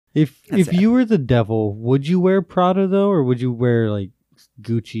If you were the devil, would you wear Prada though, or would you wear like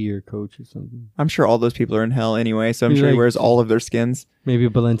Gucci or Coach or something? I'm sure all those people are in hell anyway, so I'm sure he wears all of their skins. Maybe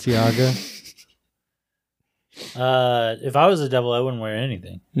Balenciaga. If I was a devil, I wouldn't wear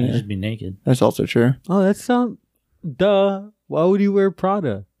anything. I'd just be naked. That's also true. Oh, that sounds... Duh. Why would you wear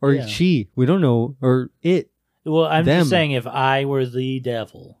Prada? Or she? We don't know. Or it. Well, I'm them. just saying, if I were the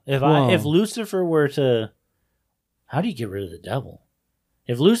devil, if Lucifer were to... How do you get rid of the devil?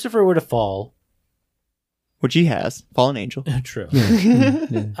 If Lucifer were to fall... Which he has. Fallen angel. True.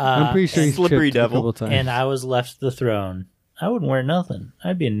 Yeah. I'm pretty sure he's slippery tripped devil. a couple times. And I was left the throne, I wouldn't wear nothing.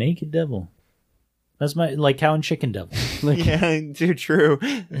 I'd be a naked devil. That's my, like, cow and chicken devil. Yeah, dude, true.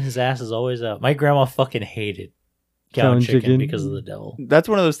 His ass is always out. My grandma fucking hated cow and chicken because of the devil. That's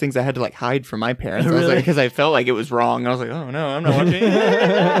one of those things I had to, like, hide from my parents. I was like, because I felt like it was wrong. I was like, oh, no, I'm not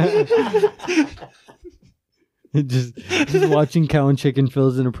watching. just watching cow and chicken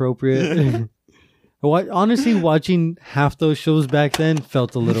feels inappropriate. Honestly, watching half those shows back then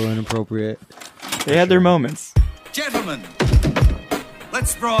felt a little inappropriate. They had their moments. Gentlemen,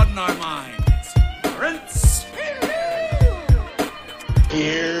 let's broaden our minds. Prince.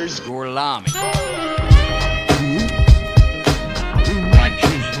 Here's Gorlami. Who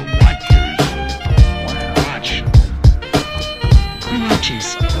watches the watchers? Watch. Who watches?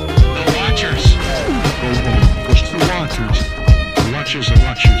 The watchers. Go home. Push the watchers. The watchers are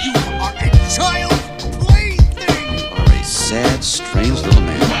watchers. You are a child's plaything. You are a sad, strange little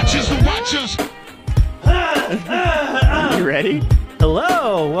man. Watches the watchers. You ready?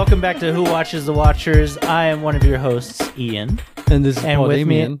 Hello, welcome back to Who Watches the Watchers. I am one of your hosts, Ian. And this is Paul with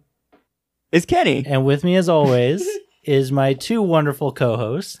Damien. It's Kenny. And with me, as always, is my two wonderful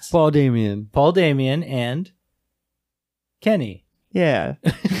co-hosts, Paul Damien. Paul Damien and Kenny. Yeah.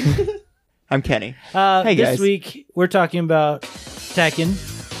 I'm Kenny. Hey guys. This week, we're talking about Tekken,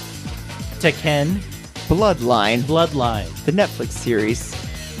 Bloodline. Bloodline, The Netflix series.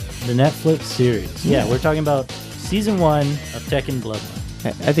 the Netflix series. Yeah, we're talking about Season 1 of Tekken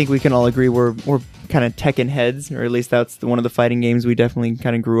Bloodline. I think we can all agree we're kind of Tekken heads, or at least that's one of the fighting games we definitely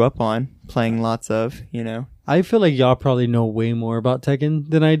kind of grew up on, playing lots of, you know. I feel like y'all probably know way more about Tekken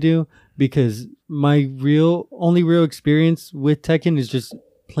than I do, because my only real experience with Tekken is just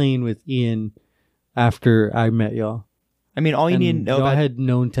playing with Ian after I met y'all. I mean, all you need to know y'all about... had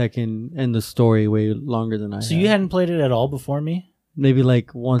known Tekken and the story way longer than I So had. you hadn't played it at all before me? Maybe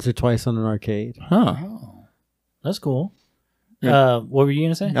like once or twice on an arcade. Huh. Oh, that's cool. Yeah. What were you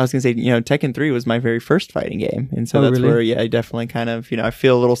going to say? I was going to say, you know, Tekken 3 was my very first fighting game. And so that's really? where, yeah, I definitely kind of, you know, I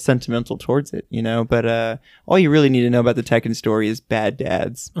feel a little sentimental towards it, you know. But all you really need to know about the Tekken story is bad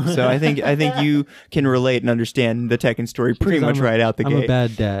dads. So I think you can relate and understand the Tekken story pretty much right out the gate. I'm a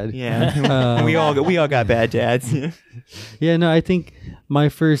bad dad. Yeah. we all got bad dads. Yeah, no, I think my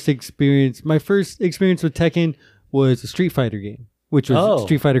first experience with Tekken was a Street Fighter game, which was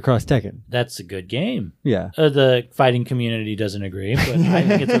Street Fighter Cross Tekken. That's a good game. Yeah. The fighting community doesn't agree, but I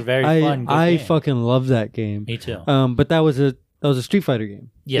think it's a very fun game. fucking love that game. Me too. But that was a Street Fighter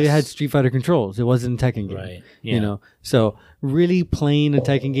game. Yes. It had Street Fighter controls. It wasn't a Tekken game. Right. Yeah. You know. So really playing a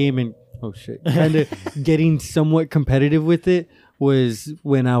Tekken game and kind of getting somewhat competitive with it was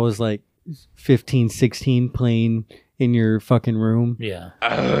when I was like 15, 16 playing in your fucking room. Yeah.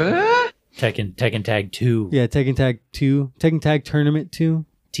 Tekken Tag 2. Yeah, Tekken Tag 2. Tekken Tag Tournament 2.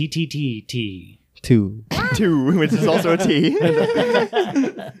 TTT. 2. 2, which is also a T.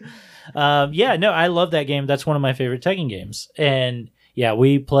 Yeah, no, I love that game. That's one of my favorite Tekken games. And yeah,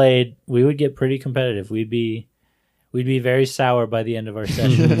 we would get pretty competitive. We'd be very sour by the end of our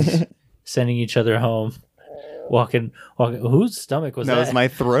sessions, sending each other home. Walking. Whose stomach was that? That was my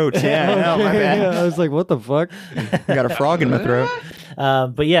throat. Yeah, I know, my bad. Yeah, I was like, what the fuck? I got a frog in my throat.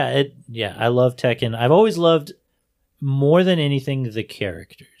 But yeah, I love Tekken. I've always loved, more than anything, the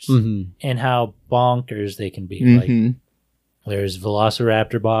characters and how bonkers they can be. Mm-hmm. Like, there's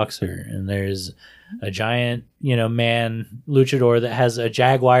Velociraptor Boxer, and there's a giant, man luchador that has a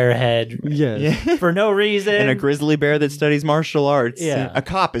jaguar head for no reason, and a grizzly bear that studies martial arts. Yeah. A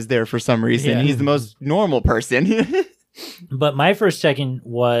cop is there for some reason. Yeah. He's the most normal person. But my first Tekken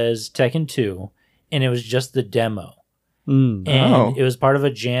was Tekken 2, and it was just the demo. And it was part of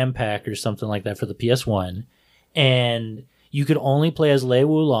a jam pack or something like that for the PS1. And you could only play as Lei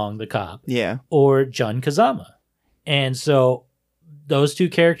Wulong, the cop, Yeah. or Jun Kazama. And so those two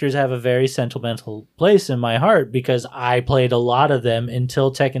characters have a very sentimental place in my heart because I played a lot of them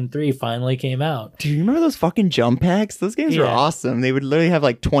until Tekken 3 finally came out. Do you remember those fucking jump packs? Those games were Yeah. awesome. They would literally have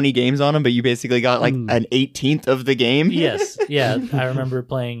like 20 games on them, but you basically got like an 18th of the game. Yes, yeah, I remember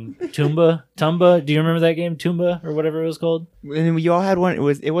playing Tumba. Do you remember that game, Tumba, or whatever it was called? And then you all had one.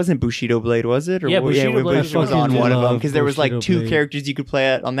 It wasn't Bushido Blade, was it? Or Yeah, Bushido Blade Bushido was was on fucking one of them love because there was like Bushido 2 Blade. characters you could play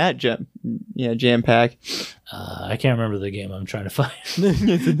at on that jam pack. I can't remember the game I'm trying to find.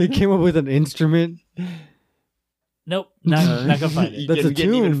 They came up with an instrument. Nope, not gonna find it. That's a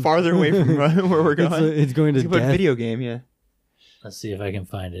getting even tune. farther away from where we're going. It's going to It's about death. video game, yeah. Let's see if I can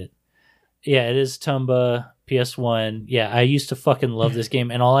find it. Yeah, it is Tumba PS1. Yeah, I used to fucking love this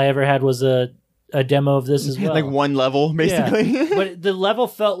game, and all I ever had was a demo of this as well. Like one level, basically. Yeah, but the level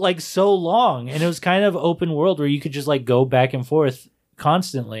felt like so long, and it was kind of open world where you could just like go back and forth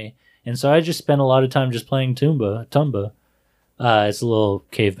constantly. And so I just spent a lot of time just playing Tumba. It's a little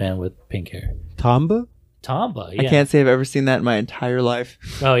caveman with pink hair. Tamba? Tomba, yeah. I can't say I've ever seen that in my entire life.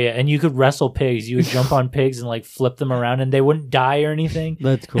 Oh yeah, and you could wrestle pigs. You would jump on pigs and like flip them around, and they wouldn't die or anything.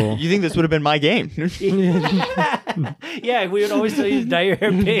 That's cool. You think this would have been my game? Yeah, we would always tell you to dye your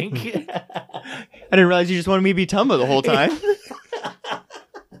hair pink. I didn't realize you just wanted me to be Tumba the whole time.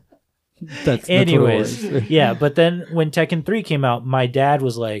 That's Anyways, what it was. yeah, but then when Tekken 3 came out, my dad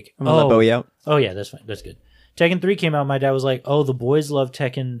was like, I'm gonna let Bowie out. Oh yeah, that's fine. That's good. Tekken 3 came out, my dad was like, "Oh, the boys love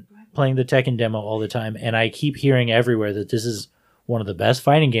Tekken, playing the Tekken demo all the time, and I keep hearing everywhere that this is one of the best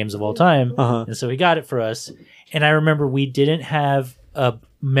fighting games of all time." Uh-huh. And so he got it for us. And I remember we didn't have a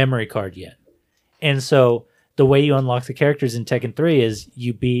memory card yet. And so the way you unlock the characters in Tekken 3 is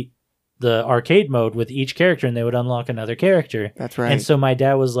you beat the arcade mode with each character and they would unlock another character. That's right. And so my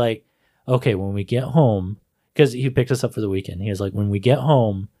dad was like, "Okay, when we get home," because he picked us up for the weekend, he was like, "When we get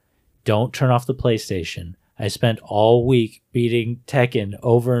home, don't turn off the PlayStation. I spent all week beating Tekken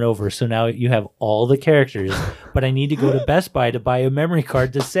over and over, so now you have all the characters, but I need to go to Best Buy to buy a memory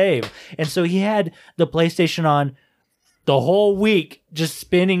card to save." And so he had the PlayStation on the whole week, just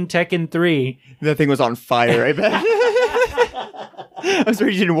spinning Tekken 3. That thing was on fire, I bet. I'm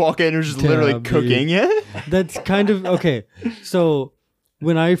sorry you didn't walk in. It was just literally Damn, cooking. Yeah. That's kind of okay. So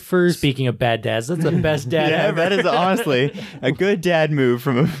when I first Speaking of bad dads, that's the best dad Yeah, ever. that is honestly a good dad move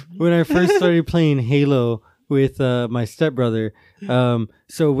from a. when I first started playing Halo with my stepbrother,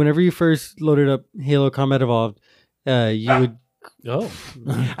 so whenever you first loaded up Halo Combat Evolved, you would Oh,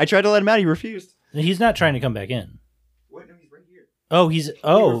 I tried to let him out. He refused. he's not trying to come back in. Wait, no, he's right here. Oh, he's He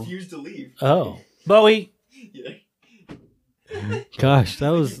refused to leave. oh, Bowie. gosh, that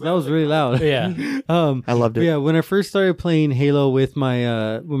was really loud. Yeah. I loved it. Yeah, when I first started playing Halo with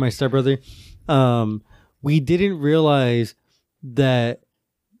my stepbrother, we didn't realize that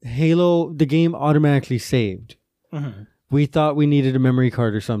Halo the game automatically saved. Mhm. We thought we needed a memory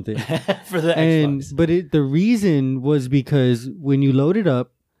card or something. For the And Xbox. but the reason was because when you load it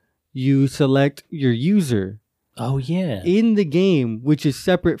up, you select your user Oh yeah. in the game, which is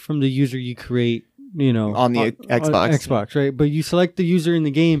separate from the user you create, On the Xbox. Xbox, right? But you select the user in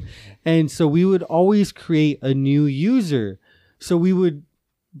the game, and so we would always create a new user. So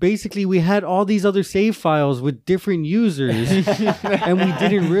we had all these other save files with different users, and we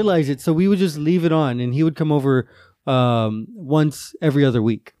didn't realize it. So we would just leave it on, and he would come over once every other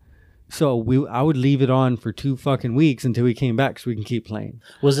week. So I would leave it on for 2 fucking weeks until he came back, so we can keep playing.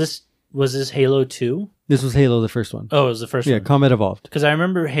 Was this Halo 2? This was Halo, the first one. Oh, it was the first Yeah, one. Combat Evolved. Because I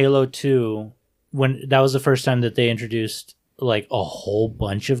remember Halo 2 when that was the first time that they introduced like a whole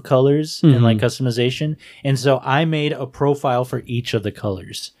bunch of colors and like customization. And so I made a profile for each of the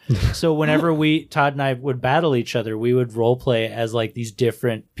colors. So whenever Todd and I would battle each other, we would role play as like these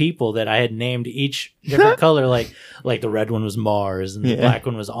different people that I had named each different color. Like the red one was Mars and the black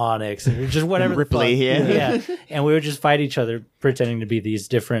one was Onyx and just whatever. the Ripley, fuck. yeah. Yeah. And we would just fight each other pretending to be these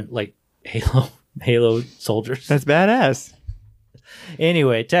different like Halo soldiers. That's badass.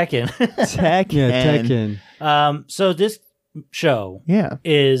 Anyway, Tekken. Tekken. Yeah, Tekken. So this show Yeah.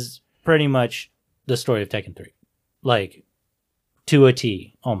 is pretty much the story of Tekken 3. Like, to a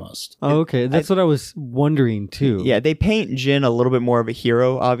T, almost. Oh, okay, that's what I was wondering too. Yeah, they paint Jin a little bit more of a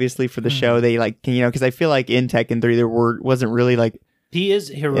hero, obviously, for the show. They because I feel like in Tekken 3 there wasn't really like. He is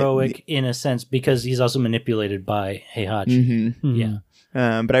heroic in a sense because he's also manipulated by Heihachi. Yeah.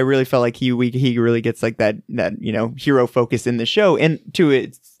 But I really felt like he really gets like that hero focus in the show and to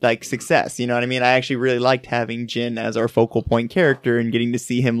its like success. You know what I mean? I actually really liked having Jin as our focal point character and getting to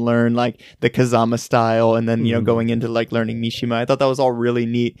see him learn like the Kazama style and then going into like learning Mishima. I thought that was all really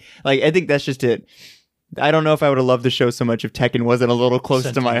neat. Like I think that's just it. I don't know if I would have loved the show so much if Tekken wasn't a little close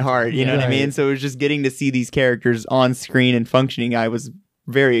to my heart. You know what I mean? So it was just getting to see these characters on screen and functioning. I was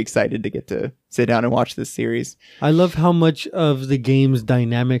very excited to get to sit down and watch this series. I love how much of the game's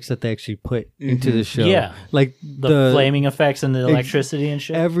dynamics that they actually put into the show. Yeah. Like The flaming effects and the electricity and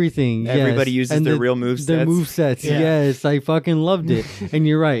shit. everything. Everybody yes. uses And their real move Their sets. move sets. Yeah. Yes, I fucking loved it. And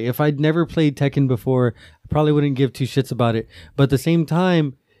you're right. If I'd never played Tekken before, I probably wouldn't give two shits about it. But at the same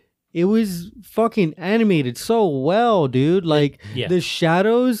time, it was fucking animated so well, dude. Like Yeah. the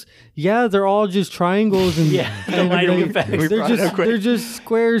shadows, they're all just triangles and Yeah, the lighting effects. We They're just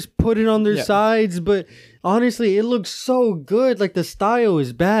squares put it on their sides. But honestly, it looks so good. Like the style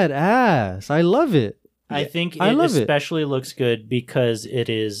is badass. I love it. I think I it love it. especially looks good because it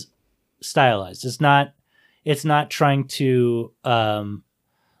is stylized. It's not trying to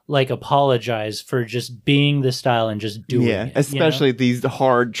like apologize for just being the style and just doing it. Especially these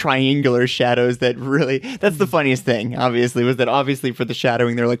hard triangular shadows that really, that's the funniest thing, obviously, was that obviously for the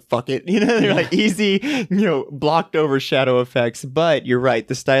shadowing, they're like, fuck it. They're like easy, blocked over shadow effects. But you're right,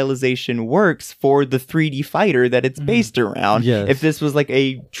 the stylization works for the 3D fighter that it's based around. Yes. If this was like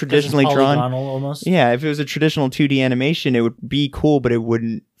a 'Cause it's traditionally drawn, polygonal almost. yeah, if it was a traditional 2D animation, it would be cool, but it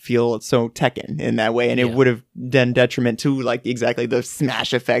wouldn't feel so Tekken in that way, and it would have done detriment to like exactly the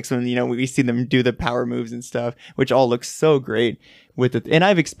smash effects when we see them do the power moves and stuff, which all looks so great with it. And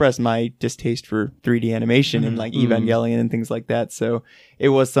I've expressed my distaste for 3D animation and like Evangelion and things like that, so it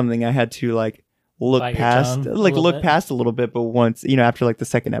was something I had to like look Bite your past, tongue a like little look bit. past a little bit. But once after like the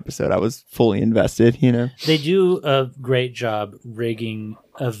second episode, I was fully invested. They do a great job rigging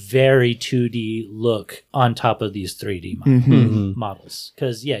a very 2D look on top of these 3D models.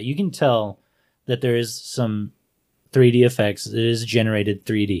 Because, you can tell that there is some 3D effects. It is generated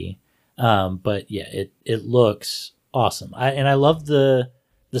 3D. But, it looks awesome. I love the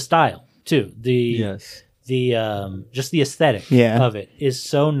style, too. Just the aesthetic of it is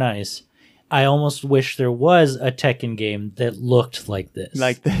so nice. I almost wish there was a Tekken game that looked like this.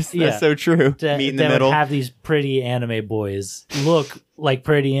 That's so true. Meet in the middle. Would have these pretty anime boys look like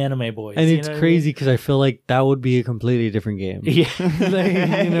pretty anime boys. And you it's know what I crazy because I feel like that would be a completely different game. mean?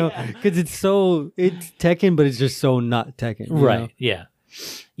 Yeah. Because it's Tekken, but it's just so not Tekken. you Right. know? Yeah.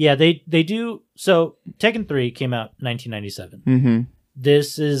 Yeah, they do. So Tekken 3 came out 1997. Mm-hmm.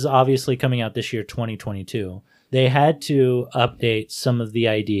 This is obviously coming out this year, 2022. They had to update some of the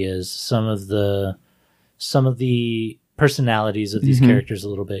ideas, some of the personalities of these characters a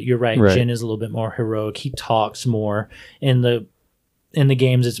little bit. You're right. Jin is a little bit more heroic. He talks more. In the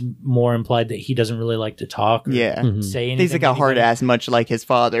games, it's more implied that he doesn't really like to talk or say anything. He's like a to hard anybody. ass, much like his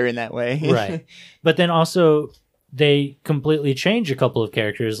father in that way. Right. But then also they completely change a couple of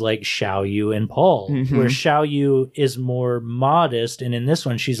characters like Xiao Yu and Paul, where Xiao Yu is more modest, and in this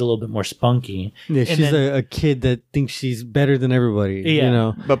one she's a little bit more spunky. Yeah, And she's then- a kid that thinks she's better than everybody. Yeah. You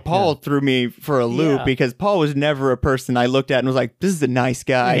know? But Paul threw me for a loop Yeah. because Paul was never a person I looked at and was like, this is a nice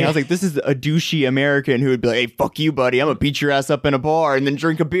guy. And I was like, this is a douchey American who would be like, hey, fuck you, buddy. I'm going to beat your ass up in a bar and then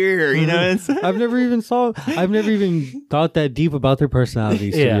drink a beer, you know? It's- I've never even thought that deep about their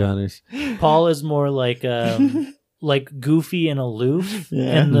personalities, to be honest. Paul is more like goofy and aloof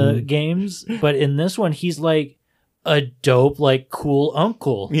in the games, but in this one he's like a dope, like cool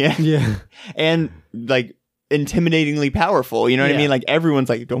uncle. yeah. Yeah. And like intimidatingly powerful, you know what I Yeah. mean? Like everyone's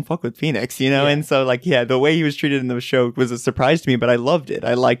like, don't fuck with Phoenix, you know? Yeah. And so like, the way he was treated in the show was a surprise to me, but I loved it.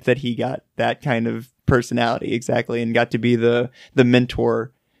 I liked that he got that kind of personality exactly and got to be the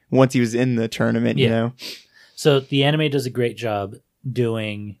mentor once he was in the tournament, you Yeah. know? So the anime does a great job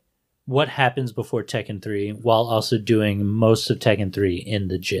doing what happens before Tekken 3 while also doing most of Tekken 3 in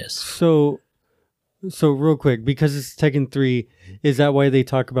the gist. So real quick, because it's Tekken 3, is that why they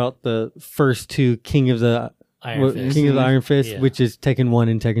talk about the first two King of the Iron Fist. King of the Iron Fist, Yeah. which is Tekken 1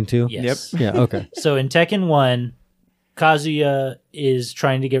 and Tekken 2? Yes. Yeah, okay. So in Tekken 1, Kazuya is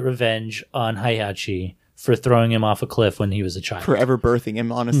trying to get revenge on Heihachi for throwing him off a cliff when he was a child. Forever birthing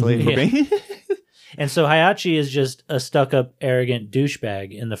him, honestly. Yeah. For being- And so Heihachi is just a stuck-up, arrogant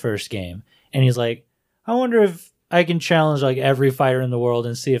douchebag in the first game. And he's like, I wonder if I can challenge like every fighter in the world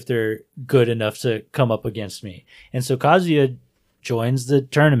and see if they're good enough to come up against me. And so Kazuya joins the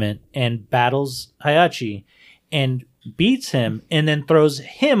tournament and battles Heihachi and beats him and then throws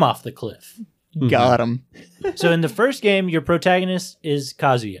him off the cliff. Got him. So in the first game, your protagonist is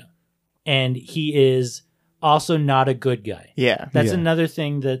Kazuya. And he is also not a good guy. Yeah. That's Yeah. another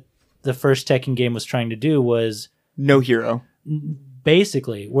thing that the first Tekken game was trying to do was No hero.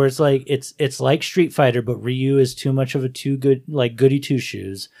 basically where it's like it's like Street Fighter, but Ryu is too much of a goody two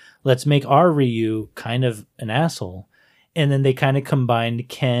shoes. Let's make our Ryu kind of an asshole. And then they kind of combined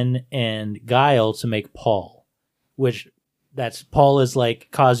Ken and Guile to make Paul, which Paul is like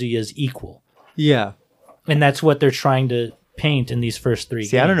Kazuya's equal. Yeah. And that's what they're trying to paint in these first 3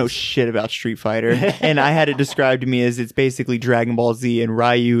 games. See, I don't know shit about Street Fighter, and I had it described to me as it's basically Dragon Ball Z, and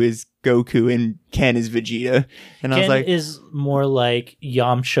Ryu is Goku, and Ken is Vegeta. And I was Ken like, is more like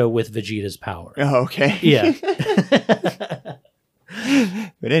Yamcha with Vegeta's power. oh, okay. Yeah.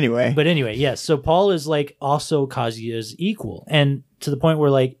 But anyway, yes. So Paul is like also Kazuya's equal. And to the point where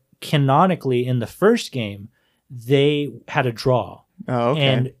like canonically in the first game, they had a draw. oh, okay.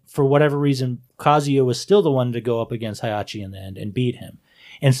 And for whatever reason, Kazuya was still the one to go up against Hayachi in the end and beat him.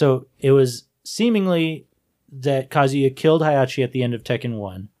 And so it was seemingly that Kazuya killed Hayachi at the end of Tekken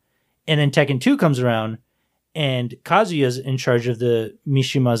 1. And then Tekken 2 comes around and Kazuya's in charge of the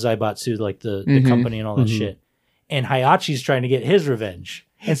Mishima Zaibatsu, like the company and all that shit. And Hayachi's trying to get his revenge.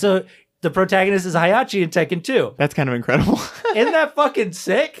 And so the protagonist is Hayachi in Tekken 2. That's kind of incredible. Isn't that fucking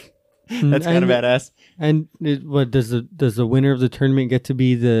sick? That's kind of badass. And what does the winner of the tournament get to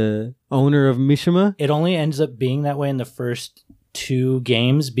be the owner of Mishima? It only ends up being that way in the first 2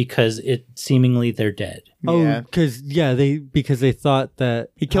 games because it seemingly they're dead. Oh, Yeah. because they thought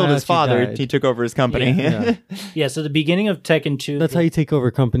that He killed his Hayachi father. died. He took over his company. Yeah. Yeah, so the beginning of Tekken 2. That's how you take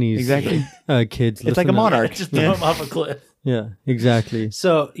over companies. Exactly. Kids. It's like a listen up. monarch. just throw him off a cliff. Yeah, exactly.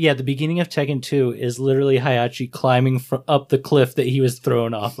 So, yeah, the beginning of Tekken 2 is literally Hayachi climbing up the cliff that he was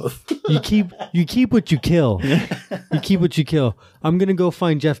thrown off of. You keep what you kill. You keep what you kill. I'm gonna go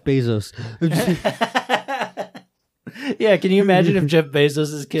find Jeff Bezos. Yeah, can you imagine if Jeff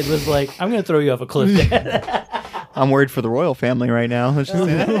Bezos' kid was like, I'm going to throw you off a cliff, Dad? I'm worried for the royal family right now. Let's just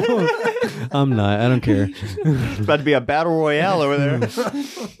say that. I'm not. I don't care. It's about to be a battle royale over there.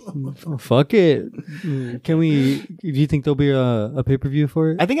 Fuck it. Can we? Do you think there'll be a pay-per-view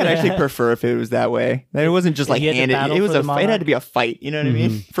for it? I think I'd actually prefer if it was that way. That it wasn't just like You had to handed. battle It was for a. the It had monarch? to be a fight. You know what I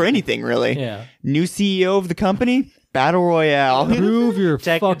mean? For anything really. Yeah. New CEO of the company. Battle royale. Prove your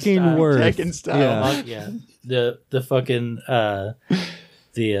Tekken fucking style. worth. Tekken style. Yeah. Yeah. The fucking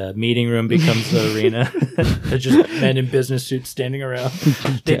the meeting room becomes the arena. They're just men in business suits standing around.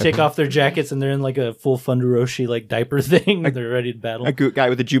 They take off their jackets and they're in like a full Fundaroshi like diaper thing. They're ready to battle. A guy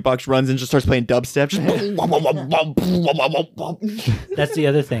with a jukebox runs and just starts playing dubstep. That's the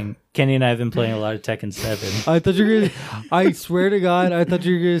other thing. Kenny and I have been playing a lot of Tekken 7. I thought you were gonna. I swear to God, I thought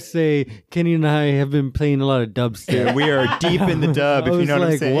you were gonna say Kenny and I have been playing a lot of dubstep. We are deep in the dub, I if you was know what I'm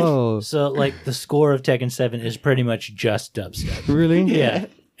like, saying. whoa, So like the score of Tekken 7 is pretty much just dubstep. really? Yeah.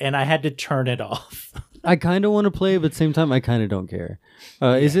 And I had to turn it off. I kind of want to play, but at the same time, I kind of don't care.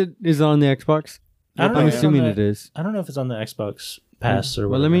 Is it on the Xbox? I don't know I'm if it's assuming on the- it is. I don't know if it's on the Xbox Pass or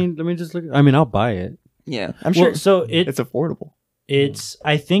Well, whatever. let me just look. I mean, I'll buy it. Yeah, I'm sure Well, so it's affordable.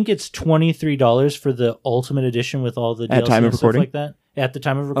 I think it's $23 for the Ultimate Edition with all the DLC At time of and stuff recording? like that. At the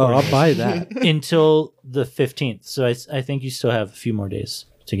time of Oh, recording. I'll buy that. Until the 15th. So I think you still have a few more days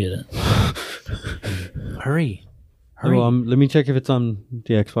to get it. Hurry. Well, let me check if it's on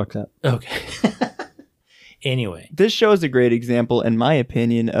the Xbox app. Okay. Anyway. This show is a great example, in my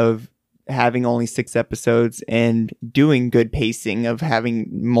opinion, of having only 6 episodes and doing good pacing of having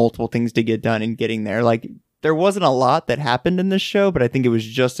multiple things to get done and getting there. Like, there wasn't a lot that happened in this show, but I think it was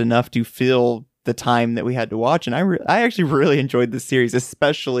just enough to fill the time that we had to watch. And I actually really enjoyed this series,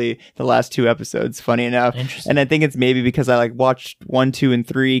 especially the last 2 episodes, funny enough. Interesting. And I think it's maybe because I like watched 1, 2, and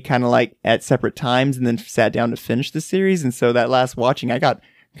 3 kind of like at separate times and then sat down to finish the series. And so that last watching, I got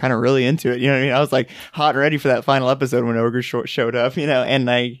kind of really into it. You know what I mean? I was like hot and ready for that final episode when Ogre showed up, you know, and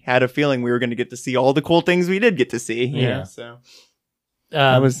I had a feeling we were going to get to see all the cool things we did get to see. You Yeah. know? So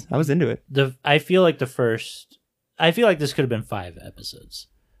I was into it. I feel like this could have been 5 episodes.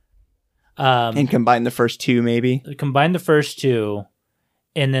 And combine the first 2 maybe. Combine the first 2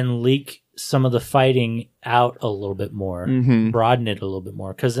 and then leak some of the fighting out a little bit more, broaden it a little bit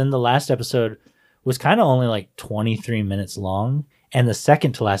more. Because then the last episode was kind of only like 23 minutes long, and the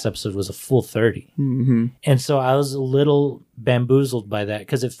second to last episode was a full 30. Mm-hmm. And so I was a little bamboozled by that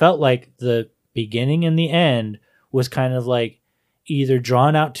because it felt like the beginning and the end was kind of like either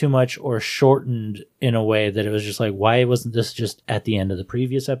drawn out too much or shortened in a way that it was just like, why wasn't this just at the end of the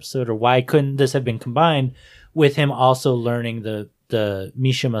previous episode? Or why couldn't this have been combined with him also learning the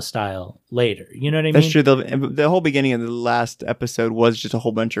Mishima style later? You know what I mean? That's true. The whole beginning of the last episode was just a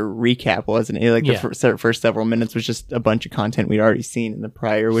whole bunch of recap, wasn't it? Like Yeah. the first several minutes was just a bunch of content we'd already seen in the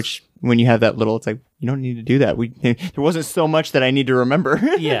prior, which when you have that little, it's like, you don't need to do that. There wasn't so much that I need to remember.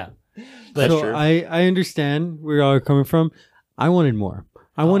 Yeah. But So true. I understand where y'all are coming from. I wanted more.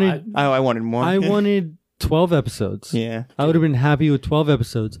 I wanted I wanted more. I wanted 12 episodes. Yeah. I would have been happy with 12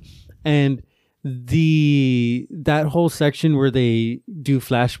 episodes. And that whole section where they do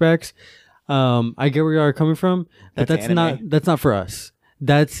flashbacks, I get where you are coming from, but That's that's not for us.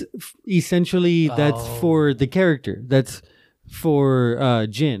 That's essentially that's for the character. That's for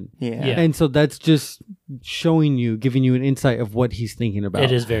Jin. Yeah. Yeah. And so that's just showing you, giving you an insight of what he's thinking about.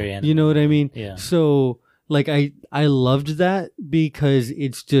 It is very anime. You know what I mean? Yeah. So like I loved that because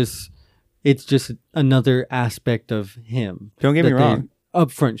it's just another aspect of him. Don't get me that they're wrong.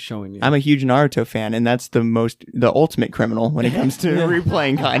 Upfront showing you. I'm a huge Naruto fan, and that's the ultimate criminal when it comes to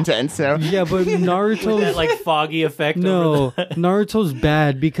replaying content. So yeah, but That Naruto's like foggy effect. no, over the- Naruto's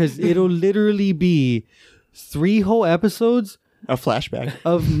bad because it'll literally be 3 whole episodes a flashback.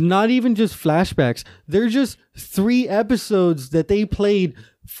 of not even just flashbacks. They're just 3 episodes that they played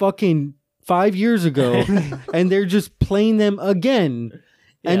fucking 5 years ago, and they're just playing them again,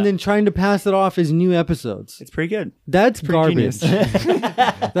 Yeah. and then trying to pass it off as new episodes. It's pretty good. That's Pretty garbage. genius.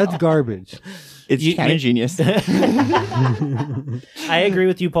 That's garbage. It's You- kind you- of genius. I agree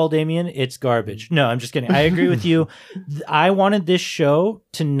with you, Paul Damien. It's garbage. No, I'm just kidding. I agree with you. I wanted this show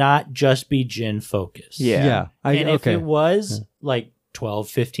to not just be Jin focused. Yeah. And if it was like 12,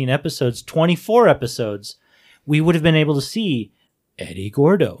 15 episodes, 24 episodes, we would have been able to see Eddie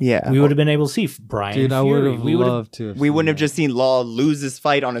Gordo. Yeah. We would have been able to see Brian Dude, I Fury. would have We would have loved to. We wouldn't have just seen Law lose his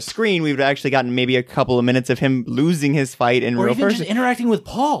fight on a screen. We would have actually gotten maybe a couple of minutes of him losing his fight in or real even person. just interacting with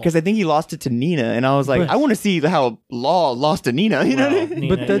Paul. Because I think he lost it to Nina, and I was like, But- I want to see how Law lost to Nina. You know what I mean?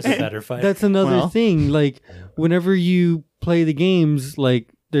 Nina But is that's a better fight. That's another Well. thing. Like whenever you play the games, like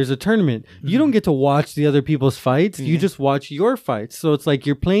there's a tournament, you don't get to watch the other people's fights. You just watch your fights. So it's like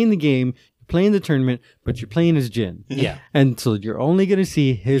you're playing the game, you're playing the tournament, but you're playing as Jin. yeah. And so you're only going to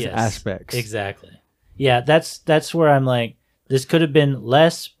see his Yes, aspects. Exactly. Yeah, that's where I'm like, this could have been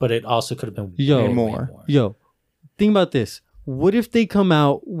less, but it also could have been Yo. way More. Yo, think about this. What if they come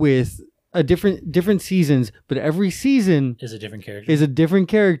out with a different seasons, but every season Is a different character. is a different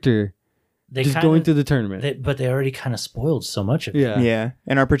character They just kinda- going through the tournament? but they already kind of spoiled so much of it. yeah. Yeah.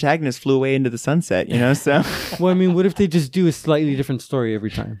 And our protagonist flew away into the sunset, you know? So Well, I mean, what if they just do a slightly different story every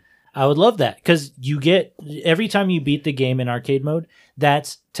time? I would love that because you get every time you beat the game in arcade mode,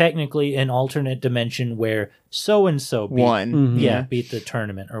 that's technically an alternate dimension where so and so one. Mhm. yeah, beat the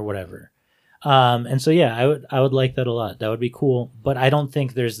tournament or whatever. And so yeah, I would like that a lot. That would be cool, but I don't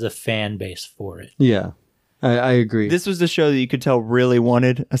think there's the fan base for it. Yeah, I agree. This was the show that you could tell really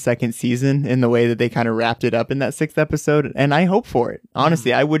wanted a second season in the way that they kind of wrapped it up in that 6th episode, and I hope for it.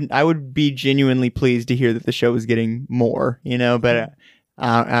 Honestly, I would be genuinely pleased to hear that the show was getting more, you know, but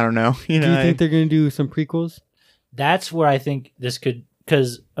I don't know. You know, do you think they're going to do some prequels? That's where I think this could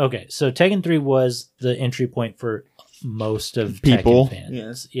because okay, so Tekken 3 was the entry point for most of People. Tekken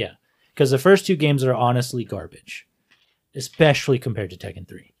fans. Yeah. Because the first 2 games are honestly garbage, especially compared to Tekken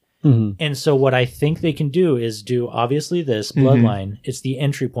 3. Mm-hmm. And so what I think they can do is do obviously this Bloodline. It's the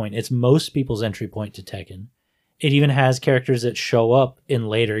entry point. It's most people's entry point to Tekken. It even has characters that show up in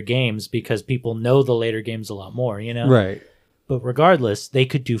later games because people know the later games a lot more, you know? Right. But regardless, they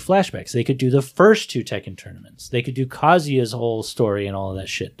could do flashbacks. They could do the first 2 Tekken tournaments. They could do Kazuya's whole story and all of that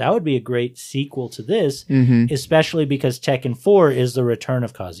shit. That would be a great sequel to this, especially because Tekken 4 is the return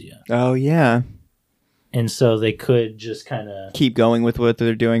of Kazuya. Oh yeah, And so they could just kind of... keep going with what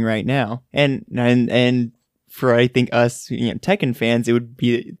they're doing right now, and for I think us, you know, Tekken fans, it would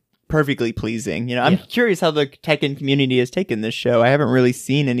be perfectly pleasing. You know, I'm Yeah. curious how the Tekken community has taken this show. I haven't really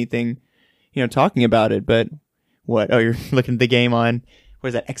seen anything, you know, talking about it, but. What? Oh, you're looking at the game on, what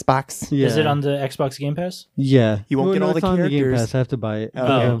is that, Xbox? Yeah. Is it on the Xbox Game Pass? Yeah. You won't get all it's the on the Game characters. Pass. I have to buy it.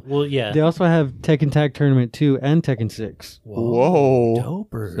 Oh. Well, yeah. They also have Tekken Tag Tournament 2 and Tekken 6. Whoa.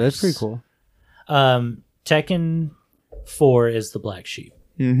 Dopers. So that's pretty cool. Tekken 4 is the black sheep.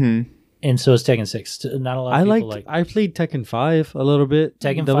 Mm-hmm. And so is Tekken 6. Not a lot of people I played Tekken 5 a little bit.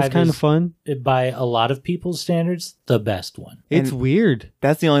 Tekken that was 5 kind of is- fun. it. By a lot of people's standards, the best one. It's weird.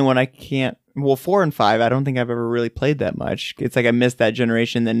 That's the only one I can't. Well, 4 and 5, I don't think I've ever really played that much. It's like I missed that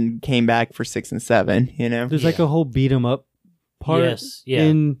generation, then came back for 6 and 7. You know, There's like a whole beat 'em up part Yes, yeah.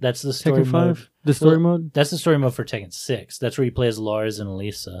 in That's the story Tekken 5. mode. The story Well, mode? That's the story mode for Tekken 6. That's where you play as Lars and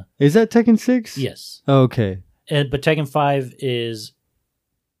Elisa. Is that Tekken 6? Yes. Okay. But Tekken 5 is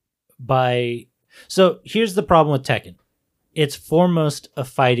by... So here's the problem with Tekken. It's foremost a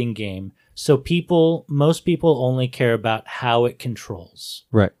fighting game. So most people only care about how it controls.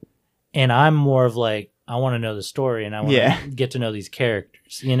 Right. And I'm more of like, I want to know the story and I want Yeah. to get to know these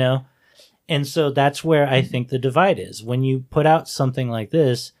characters, you know? And so that's where I think the divide is. When you put out something like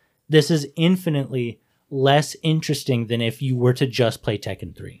this is infinitely less interesting than if you were to just play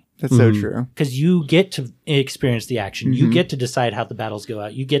Tekken 3. That's so true. because you get to experience the action. You get to decide how the battles go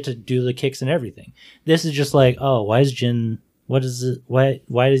out. You get to do the kicks and everything. This is just like, oh, why is Jin? What is it?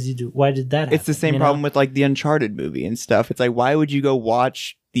 Why does he do? Why did that happen? It's the same problem with like the Uncharted movie and stuff. It's like, why would you go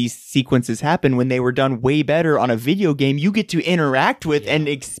watch these sequences happen when they were done way better on a video game? You get to interact with and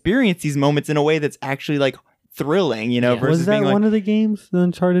experience these moments in a way that's actually like thrilling, Yeah. versus Was that being like, one of the games, the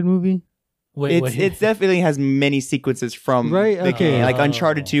Uncharted movie? Wait, it definitely has many sequences from Right, the okay. game. Like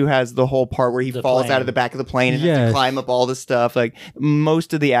Uncharted 2 has the whole part where he The falls plane. out of the back of the plane and has Yes. to climb up all the stuff. Like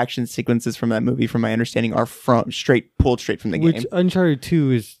most of the action sequences from that movie, from my understanding, are pulled straight from the Which game. Uncharted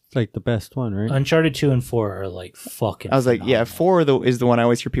 2 is like the best one, right? Uncharted 2 and 4 are like fucking. I was like, yeah, phenomenal. 4 is the one I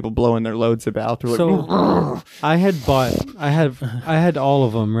always hear people blowing their loads about. They're like, So I had all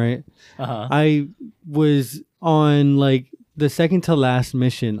of them, right? Uh-huh. I was on like the second to last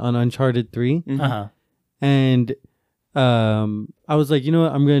mission on Uncharted 3, Uh-huh. and I was like, you know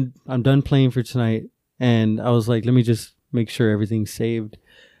what, I'm done playing for tonight, and I was like, let me just make sure everything's saved,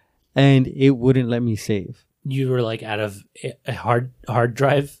 and it wouldn't let me save. You were like out of a hard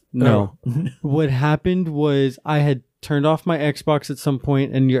drive? No. Oh. What happened was I had turned off my Xbox at some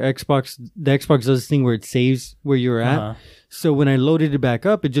point, and the Xbox does this thing where it saves where you were at. Uh-huh. So when I loaded it back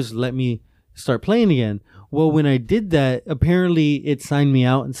up, it just let me start playing again. Well, when I did that, apparently it signed me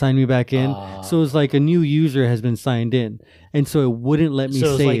out and signed me back in. So it was like a new user has been signed in, and so it wouldn't let me So it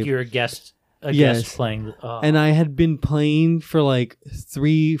was save. like you're a guest Yes. playing. Oh, And I had been playing for like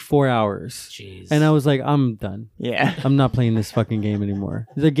 3-4 hours, jeez. and I was like, I'm done. yeah. I'm not playing this fucking game anymore.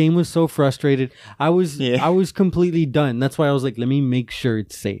 The game was so frustrated. I was completely done. That's why I was like, let me make sure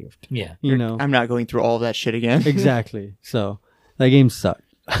it's saved. Yeah. You know? I'm not going through all that shit again. Exactly. So that game sucked.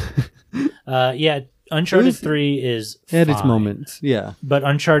 Yeah. Uncharted It was- 3 is It had its fine, moments. Yeah. but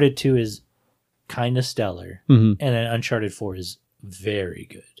Uncharted 2 is kind of stellar, Mhm. and then Uncharted 4 is very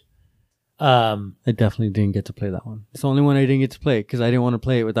good. I definitely didn't get to play that one. It's the only one I didn't get to play because I didn't want to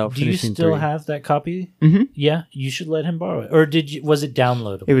play it without Do you finishing still 3. have that copy? Mhm. Yeah, you should let him borrow it. Or was it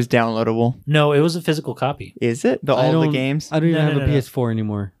downloadable? It was downloadable. No, it was a physical copy. Is it? I All the don't- games? I don't even No, have no, a no. PS4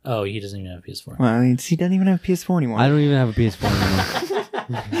 anymore. Oh, he doesn't even have a PS4. Well, I mean, he doesn't even have a PS4 anymore. I don't even have a PS4 anymore.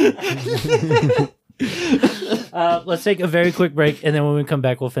 Let's take a very quick break, and then when we come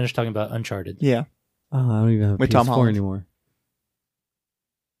back, we'll finish talking about Uncharted. Yeah. Oh, I don't even have a With PS4 Tom Holland. anymore.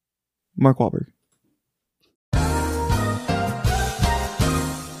 Mark Wahlberg.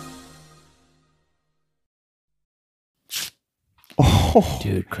 Oh,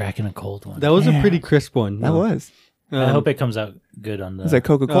 Dude, cracking a cold one. That was a Yeah. pretty crisp one. that though. was. I hope it comes out good on the. It's like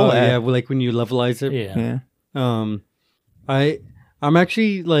Coca-Cola. Oh, yeah, ad. well, like when you levelize it. yeah. Yeah. I'm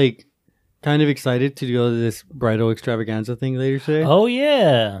actually like kind of excited to go to this bridal extravaganza thing later today. Oh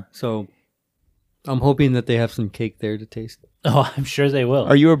yeah. So I'm hoping that they have some cake there to taste. Oh, I'm sure they will.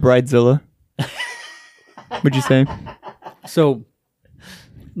 Are you a bridezilla? Would you say? So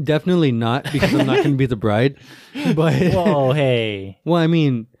definitely not, because I'm not going to be the bride. But Whoa, hey! well, I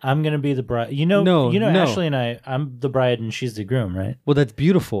mean, I'm gonna be the bride. No. Ashley and I'm the bride and she's the groom, right? well, that's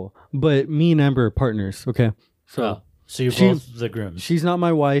beautiful. But me and Amber are partners. Okay, so So you're She- both the grooms. she's not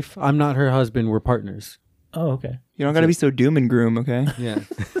my wife. I'm not her husband. We're partners. Oh, okay. You don't got to be so doom and gloom, okay? Yeah.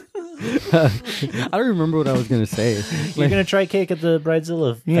 I don't remember what I was going to say. You're gonna try cake at the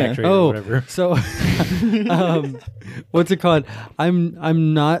Bridezilla factory or Oh, whatever. so what's it called?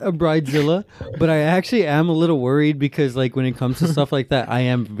 I'm not a bridezilla, but I actually am a little worried because like when it comes to stuff like that, I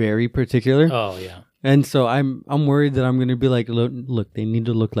am very particular, Oh yeah. and so I'm worried that I'm gonna be like, look, they need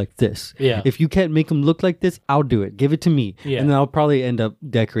to look like this. Yeah. If you can't make them look like this, I'll do it. Give it to me, Yeah. and then I'll probably end up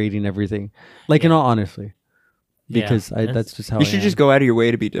decorating everything. Like in all honesty, Yeah. because that's just how You I should am. just go out of your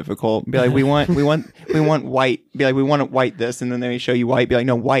way to be difficult. Be like, we want white. Be like, we want it white this, and then they show you white. Be like,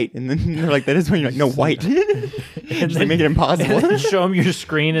 no white, and then they're like, that is when you're like, no white. Just like make it impossible. Show them your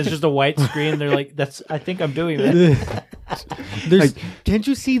screen. It's just a white screen. They're like, I think I'm doing that. There's, can't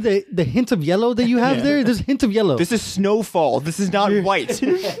you see the hint of yellow that you have there? There's a hint of yellow. This is snowfall. This is not white.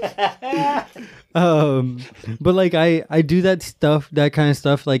 But like I do that kind of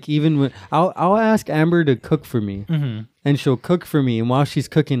stuff. Like even when I'll ask Amber to cook for me, and she'll cook for me. And while she's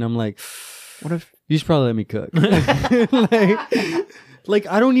cooking, I'm like, What if? you should probably let me cook. like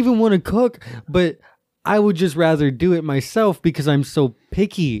I don't even want to cook, but I would just rather do it myself because I'm so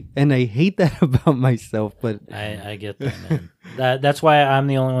picky, and I hate that about myself. But I get that, man. That's why I'm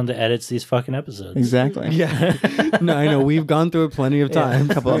the only one that edits these fucking episodes. Exactly. yeah, no, I know we've gone through it plenty of times.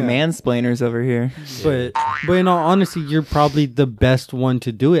 A couple of mansplainers over here. But in all honesty, you're probably the best one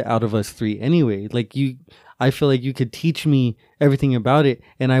to do it out of us three anyway. Like I feel like you could teach me everything about it,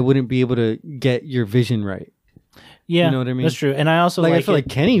 and I wouldn't be able to get your vision right. Yeah, You know what I mean? That's true. And I also Like, like I feel it. like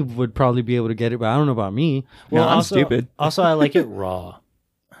Kenny would probably be able to get it, but I don't know about me. No, I'm also, stupid. Also, I like it raw.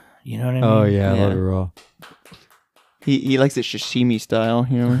 You know what I mean? Oh yeah, I love Yeah. it raw. He likes it sashimi style.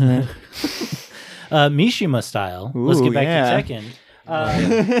 You know what I'm saying? Mishima style. Let's Ooh, get back yeah. to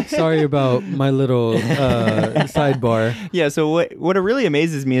Tekken. Sorry about my little sidebar. Yeah, so what really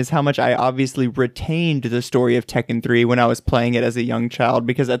amazes me is how much I obviously retained the story of Tekken 3 when I was playing it as a young child,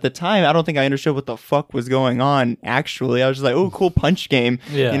 because at the time I don't think I understood what the fuck was going on actually. I was just like, oh, cool punch game.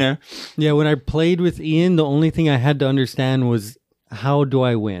 Yeah. You know? Yeah, when I played with Ian, the only thing I had to understand was how do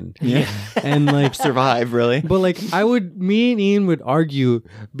I win? Yeah. And like Survive, really. But like me and Ian would argue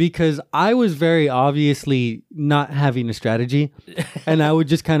because I was very obviously not having a strategy, and I would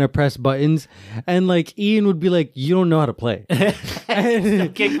just kind of press buttons, and like Ian would be like, "You don't know how to play."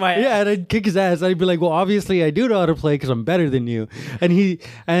 And, Kick my ass. Yeah, and I'd kick his ass. I'd be like, "Well, obviously I do know how to play because I'm better than you."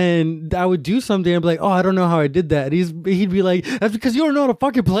 And I would do something. I'd be like, "Oh, I don't know how I did that." And he'd be like, "That's because you don't know how to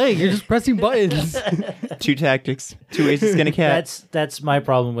fucking play. You're just pressing buttons." Two tactics, two ways to skin a cat. That's my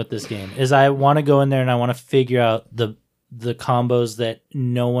problem with this game. Is I want to go in there and I want to figure out the combos that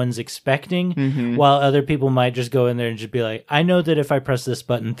no one's expecting, while other people might just go in there and just be like, I know that if I press this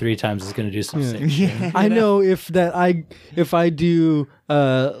button 3 times, it's going to do something. I know if I do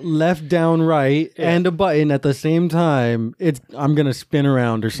left, down, right, and a button at the same time, I'm gonna spin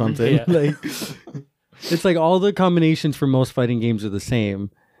around or something. Yeah. Like it's like all the combinations for most fighting games are the same.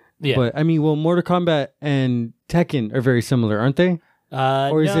 Yeah. But I mean, well, Mortal Kombat and Tekken are very similar, aren't they?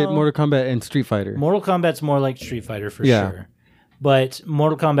 Or is it no. Mortal Kombat and Street Fighter? Mortal Kombat's more like Street Fighter for Yeah. sure. But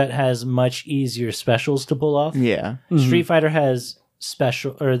Mortal Kombat has much easier specials to pull off. Yeah. Street Fighter has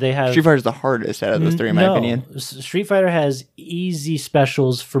they have Street Fighter's the hardest out of those three, in my no, opinion. Street Fighter has easy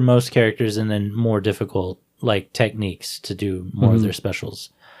specials for most characters and then more difficult like techniques to do more of their specials.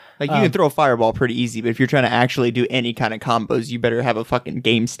 Like, you can throw a fireball pretty easy, but if you're trying to actually do any kind of combos, you better have a fucking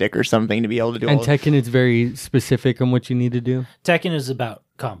game stick or something to be able to do And all Tekken, it's very specific on what you need to do. Tekken is about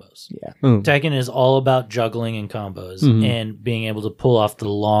combos. Yeah. Mm. Tekken is all about juggling and combos and being able to pull off the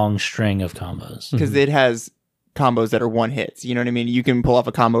long string of combos. Because it has combos that are one hits. You know what I mean? You can pull off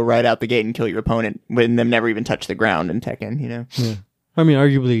a combo right out the gate and kill your opponent when them never even touch the ground in Tekken, you know? I mean,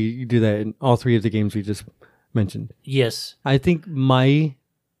 arguably, you do that in all 3 of the games we just mentioned. Yes. I think my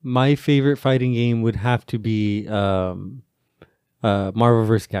favorite fighting game would have to be Marvel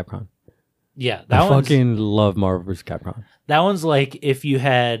vs. Capcom. Yeah. I fucking love Marvel vs. Capcom. That one's like if you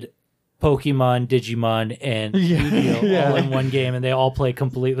had Pokemon, Digimon, and Yu-Gi-Oh all in one game and they all play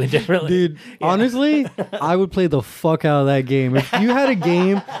completely differently. Dude, honestly, I would play the fuck out of that game. If you had a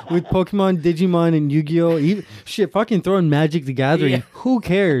game with Pokemon, Digimon, and Yu-Gi-Oh, shit, fucking throwing Magic the Gathering, Yeah. who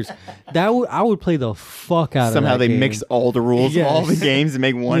cares? I would play the fuck out Somehow of that they game. mix all the rules of all the Yes. games and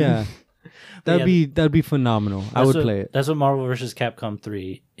make one. Yeah. That'd be phenomenal. I would play it. That's what Marvel vs. Capcom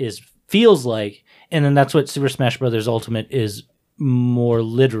 3 feels like, and then that's what Super Smash Bros. Ultimate is more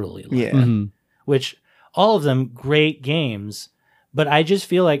literally like. Yeah. Mm-hmm. Which all of them great games, but I just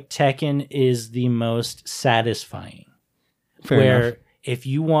feel like Tekken is the most satisfying. Fair where enough. if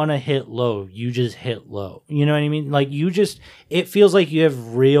you want to hit low, you just hit low. You know what I mean? Like it feels like you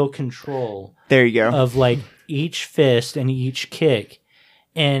have real control There you go. of like each fist and each kick.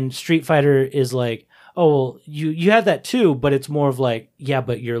 And Street Fighter is like, oh, well, you have that too, but it's more of like, yeah,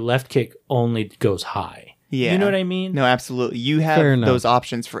 but your left kick only goes high. Yeah. You know what I mean? No, absolutely. You Fair have enough. those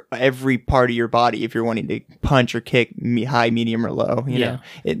options for every part of your body if you're wanting to punch or kick high, medium, or low. You Yeah.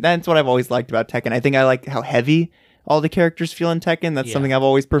 know, that's what I've always liked about Tekken. I think I like how heavy all the characters feel in Tekken. That's Yeah. something I've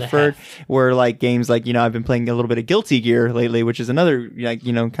always preferred. heft. Where like games like, you know, I've been playing a little bit of Guilty Gear lately, which is another, like,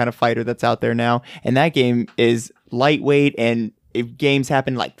 you know, kind of fighter that's out there now. And that game is lightweight, and if games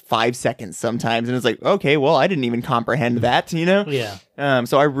happen like 5 seconds sometimes, and it's like, okay, well, I didn't even comprehend that, you know? Yeah.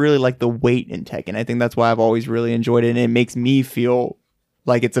 So I really like the weight in Tekken. I think that's why I've always really enjoyed it, and it makes me feel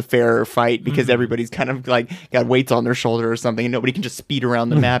like it's a fairer fight because everybody's kind of like got weights on their shoulder or something, and nobody can just speed around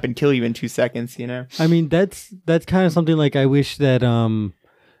the map and kill you in 2 seconds, you know? I mean, that's kind of something like I wish that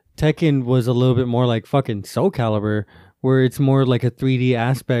Tekken was a little bit more like fucking Soul Calibur, where it's more like a 3D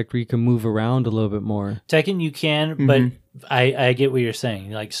aspect where you can move around a little bit more. Tekken you can, but I get what you're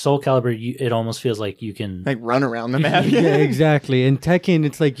saying. Like Soul Calibur, it almost feels like you can. Like run around the map. Yeah, exactly. And Tekken,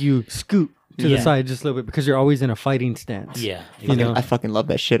 it's like you scoot to Yeah. the side just a little bit because you're always in a fighting stance. Yeah. You know? I fucking love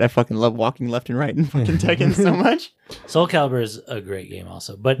that shit. I fucking love walking left and right in fucking Tekken so much. Soul Calibur is a great game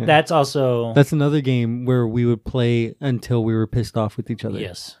also, but that's also That's another game where we would play until we were pissed off with each other.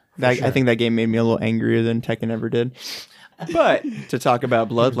 yes. I think that game made me a little angrier than Tekken ever did. But to talk about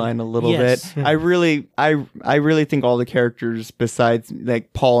Bloodline a little Yes. bit, I really think all the characters besides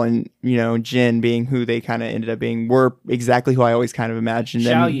like Paul and Jin being who they kind of ended up being were exactly who I always kind of imagined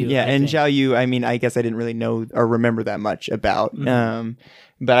them. Xiao Yu, Yeah, I and think. Xiao Yu, I mean, I guess I didn't really know or remember that much about.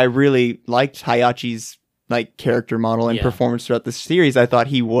 But I really liked Hayachi's like character model and Yeah. performance throughout the series. I thought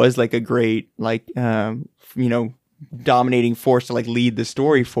he was like a great dominating force to like lead the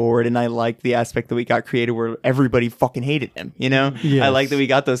story forward, and I liked the aspect that we got created where everybody fucking hated him. Yes. I like that we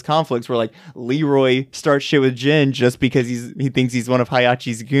got those conflicts where like Leroy starts shit with Jin just because he thinks he's one of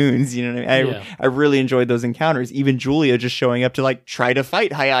Hayachi's goons. You know what I mean? Yeah. I really enjoyed those encounters. Even Julia just showing up to like try to fight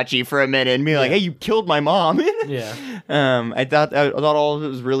Hayachi for a minute and be like, "Hey, you killed my mom." Yeah. I thought all of it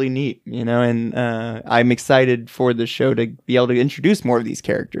was really neat, and I'm excited for the show to be able to introduce more of these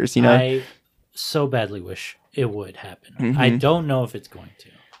characters. I so badly wish it would happen. I don't know if it's going to.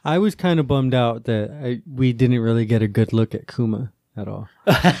 I was kind of bummed out that we didn't really get a good look at Kuma at all.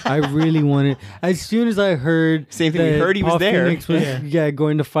 I really wanted. As soon as I heard, Same thing we that heard he was Paul there. Phoenix was,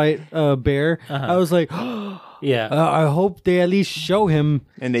 going to fight Bear. I was like, Yeah. I hope they at least show him.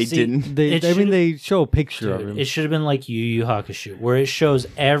 And they See, didn't. It I mean, should've- they show a picture of Dude, him. it should have been like Yu Yu Hakusho, where it shows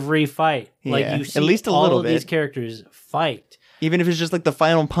every fight. Like Yeah, you at see least a all little of these bit. characters fight. Even if it's just like the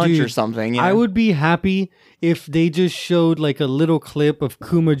final punch or Dude, something. I would be happy if they just showed like a little clip of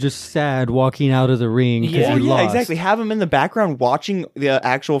Kuma just sad walking out of the ring because Yeah. he lost. exactly. Have him in the background watching the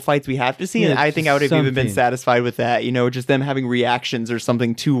actual fights we have to see, and Yeah, I think I would have even been something. satisfied with that. Just them having reactions or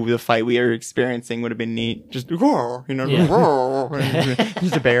something to the fight we are experiencing would have been neat. Just roar, roar.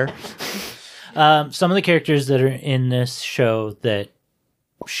 Just a bear. Some of the characters that are in this show that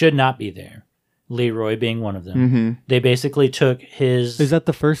should not be there, Leroy being one of them. They basically took his. Is that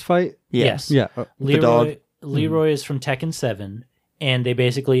the first fight? Yes. Yeah. Leroy, dog. Leroy is from Tekken 7, and they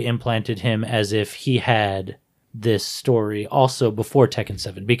basically implanted him as if he had this story also before Tekken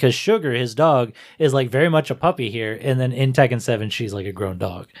 7, because Sugar, his dog, is like very much a puppy here, and then in Tekken 7 she's like a grown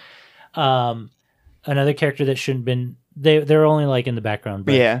dog. Another character that shouldn't been they're only like in the background,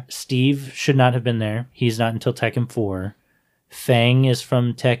 but Yeah. Steve should not have been there. He's not until Tekken 4. Fang is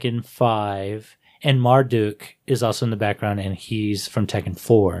from Tekken 5, and Marduk is also in the background, and he's from Tekken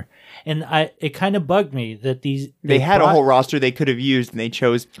 4. And it kind of bugged me that They had a brought- whole roster they could have used, and they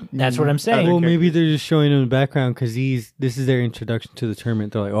chose. That's what I'm saying. Well, maybe they're just showing him in the background because this is their introduction to the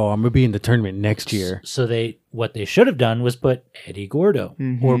tournament. They're like, "Oh, I'm gonna be in the tournament next year." So what they should have done was put Eddie Gordo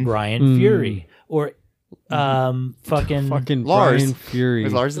or Brian Fury or fucking Fucking Lars. Brian Fury.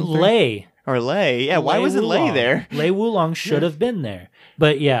 Was Lars in there? Lay. Or Lei? Yeah, why wasn't Lei Wulong. there? Lei Wulong should have been there.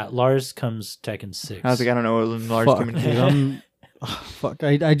 But yeah, Lars comes Tekken 6. I was like, I don't know when Lars Fuck, coming. dude, fuck.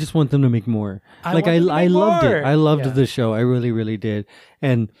 I just want them to make more. I Like want them to I make loved more. it. I loved Yeah. the show. I really, really did.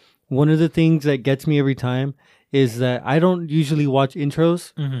 And one of the things that gets me every time is that I don't usually watch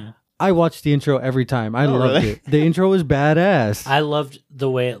intros. I watch the intro every time. I loved really? it. The intro was badass. I loved the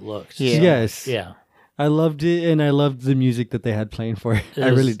way it looked. Yeah. Yes. Yeah. I loved it, and I loved the music that they had playing for it. It I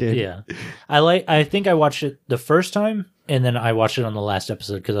was- really did. Yeah. I think I watched it the first time, and then I watched it on the last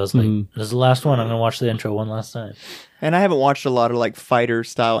episode because I was like, this is the last one. I'm going to watch the intro one last time. And I haven't watched a lot of like fighter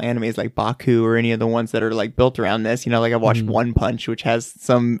style animes like Baku or any of the ones that are like built around this. Like I watched One Punch, which has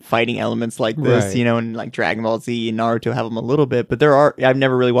some fighting elements like this, Right. and like Dragon Ball Z and Naruto have them a little bit. But I've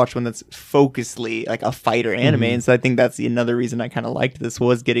never really watched one that's focusedly like a fighter anime. And so I think that's another reason I kind of liked this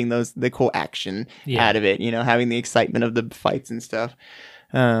was getting the cool action Yeah. out of it, having the excitement of the fights and stuff.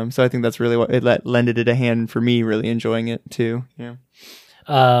 So I think that's really what it lended it a hand for me really enjoying it too. Yeah.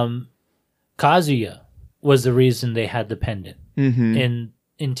 Kazuya was the reason they had the pendant. In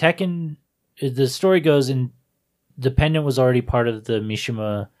Tekken, the story goes the pendant was already part of the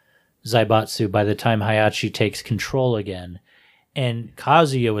Mishima Zaibatsu by the time Hayachi takes control again, and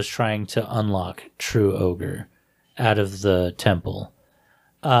Kazuya was trying to unlock True Ogre out of the temple.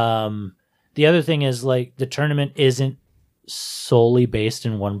 The other thing is like the tournament isn't solely based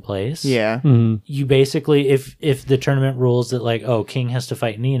in one place. Yeah. You basically, if the tournament rules that like, oh, King has to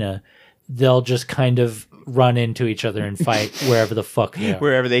fight Nina, they'll just kind of run into each other and fight wherever the fuck they are.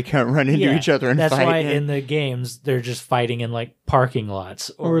 Wherever they can run into Yeah, each other and that's fight. why yeah. in the games they're just fighting in like parking lots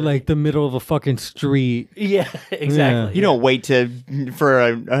Or like the middle of a fucking street. yeah, exactly. You don't wait for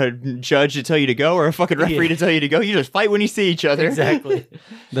a judge to tell you to go or a fucking referee to tell you to go. You just fight when you see each other. exactly.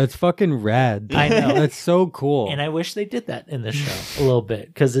 That's fucking rad. I know. That's so cool. And I wish they did that in the show a little bit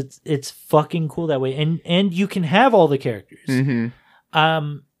because it's fucking cool that way, and you can have all the characters.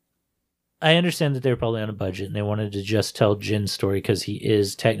 I understand that they were probably on a budget and they wanted to just tell Jin's story because he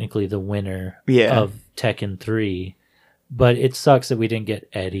is technically the winner Yeah. of Tekken 3. But it sucks that we didn't get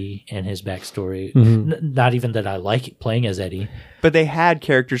Eddie and his backstory. Not even that I like playing as Eddie. But they had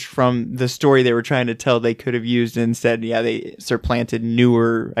characters from the story they were trying to tell they could have used, and instead, they supplanted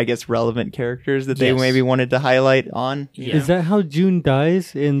newer, I guess, relevant characters that they Yes. maybe wanted to highlight on. Yeah. Is that how June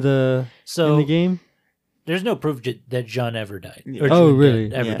dies in the game? There's no proof that Jun ever died. Yeah. Or Oh, June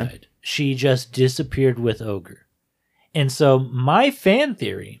really? Ever Yeah. died. She just disappeared with Ogre. And so my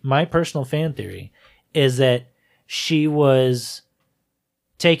personal fan theory, is that she was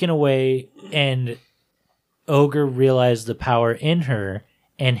taken away and Ogre realized the power in her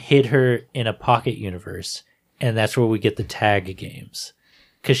and hid her in a pocket universe. And that's where we get the tag games.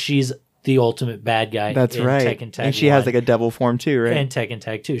 Because she's the ultimate bad guy That's in right. Tekken Tag And she has 1 like a devil form too, right? and Tekken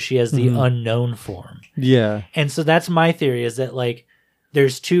Tag 2. She has the unknown form. Yeah. And so that's my theory, is that like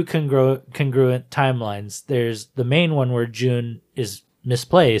there's two congruent timelines. There's the main one where June is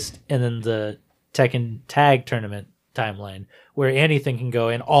misplaced, and then the Tekken Tag Tournament timeline where anything can go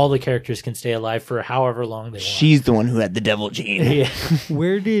and all the characters can stay alive for however long they want. She's the one who had the devil gene. Yeah.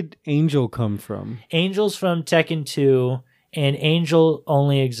 Where did Angel come from? Angel's from Tekken 2, and Angel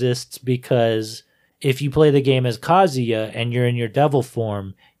only exists because if you play the game as Kazuya and you're in your devil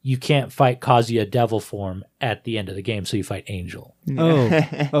form, you can't fight Kazuya devil form at the end of the game, so you fight Angel.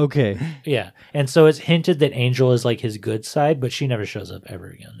 Oh, okay. Yeah. And so it's hinted that Angel is like his good side, but she never shows up ever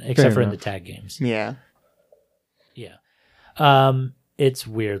again, except for in the enough. tag games. Yeah. Yeah. It's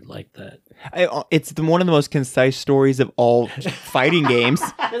weird like that. It's one of the most concise stories of all fighting games,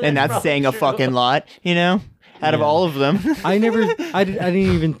 and that's saying a fucking lot, out of all of them. I didn't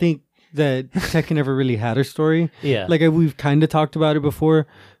even think that Tekken ever really had a story. Yeah. Like we've kind of talked about it before,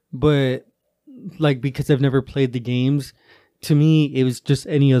 but like because I've never played the games, to me it was just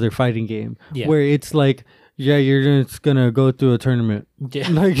any other fighting game Yeah. where it's like, yeah, you're just gonna go through a tournament. Yeah.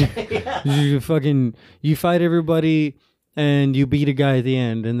 Like you fight everybody and you beat a guy at the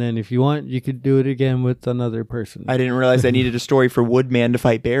end, and then if you want, you could do it again with another person. I didn't realize I needed a story for Woodman to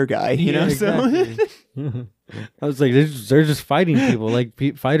fight Bear Guy, Yeah, so exactly. I was like, they're just fighting people. Like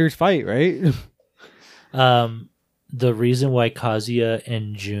fighters fight, right? The reason why Kazuya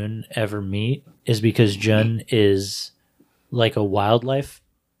and Jun ever meet is because Jun is like a wildlife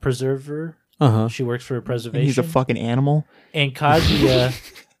preserver. Uh-huh. She works for preservation. and he's a fucking animal. And Kazuya,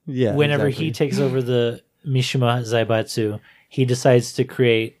 Yeah. whenever exactly. he takes over the Mishima Zaibatsu, he decides to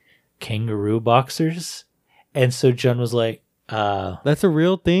create kangaroo boxers. And so Jun was like, That's a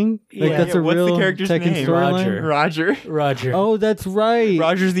real thing? Like Yeah. that's a What's real the character's Tekken name? storyline? Roger. Roger. Roger. Oh, that's right.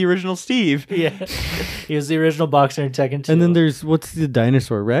 Roger's the original Steve. Yeah. He was the original boxer in Tekken 2. And then there's what's the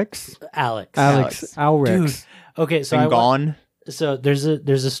dinosaur? Rex? Alex. Alex. Alrex. Okay, so And Gone. So there's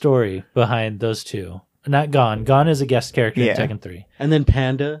a story behind those two. Not Gon. Gon is a guest character Yeah. in Tekken 3. And then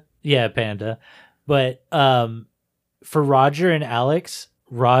Panda. Yeah, Panda. But for Roger and Alex,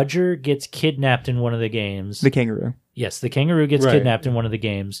 Roger gets kidnapped in one of the games. The kangaroo. Yes, the kangaroo gets Right. kidnapped in one of the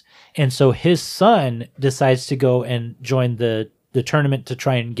games. And so his son decides to go and join the tournament to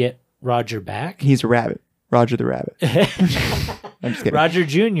try and get Roger back. He's a rabbit. Roger the rabbit. I'm just kidding. Roger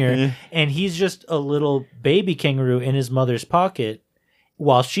Jr. And he's just a little baby kangaroo in his mother's pocket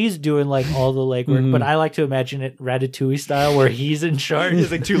while she's doing like all the legwork. But I like to imagine it Ratatouille style where he's in charge.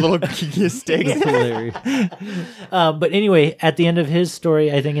 He's like two little sticks. That's hilarious. But anyway, at the end of his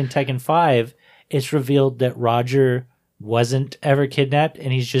story, I think in Tekken 5, it's revealed that Roger wasn't ever kidnapped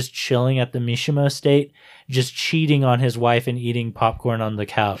and he's just chilling at the Mishima estate, just cheating on his wife and eating popcorn on the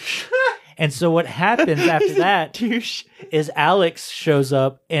couch. And so what happens after that Douche. is Alex shows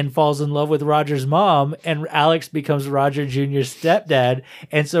up and falls in love with Roger's mom, and Alex becomes Roger Jr.'s stepdad.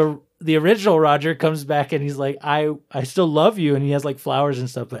 And so the original Roger comes back and he's like, I still love you. And he has like flowers and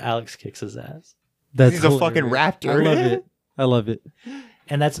stuff, but Alex kicks his ass. That's He's a hilarious. fucking raptor. I love it. I love it.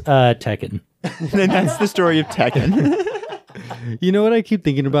 And that's Tekken. And that's the story of Tekken. You know what I keep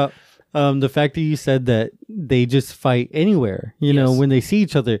thinking about? The fact that you said that they just fight anywhere, you know, Yes. when they see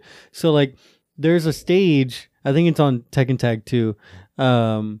each other. So like there's a stage, I think it's on Tekken Tag 2,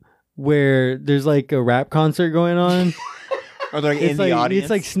 where there's like a rap concert going on. Or they're like It's in like the audience. it's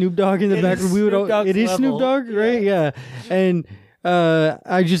like Snoop Dogg in the It back. is We would Snoop Dogg's it is level. Snoop Dogg, right? Yeah. And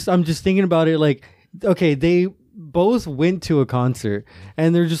I'm just thinking about it like, okay, they both went to a concert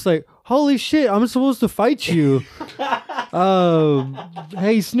and they're just like, holy shit, I'm supposed to fight you.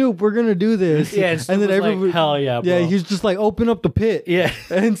 Hey Snoop, we're gonna do this. Yeah, and Snoop was like, hell yeah, bro. Yeah, he's just like, open up the pit. Yeah.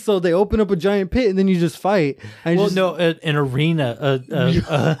 And so they open up a giant pit and then you just fight. And Well, just- no, an arena.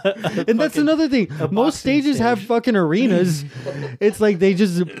 and that's another thing. Most boxing stages have stage. fucking arenas. It's like they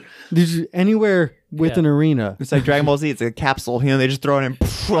just anywhere with Yeah. an arena. It's like Dragon Ball Z. It's like a capsule. They just throw it in, the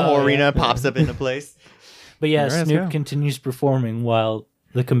whole Oh, yeah. arena pops up into place. But yeah, All right, let's Snoop go. continues performing while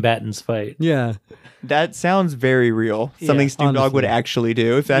the combatants fight. Yeah. That sounds very real. Something Yeah, Snoop Dogg would honestly. actually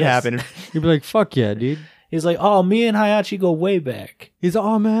do if that Yes. happened. You'd be like, fuck yeah, dude. He's like, "Oh, me and Hayachi go way back." He's like,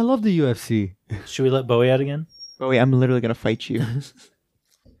 oh man, I love the UFC. Should we let Bowie out again? Bowie, I'm literally gonna fight you.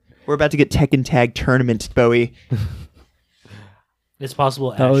 We're about to get Tekken Tag Tournament, Bowie. It's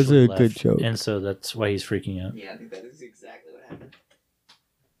possible That was Ashley a good left, joke. and so that's why he's freaking out. Yeah, I think that is exactly what happened.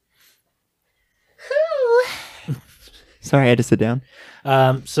 Sorry, I had to sit down.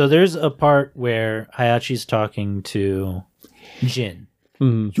 So there's a part where Hayachi's talking to Jin.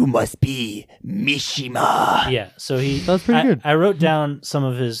 You must be Mishima. Yeah, so he. That's pretty good. I wrote down some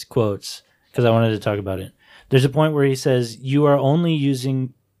of his quotes because I wanted to talk about it. There's a point where he says, "You are only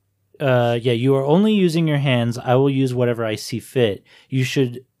using, you are only using your hands. I will use whatever I see fit. You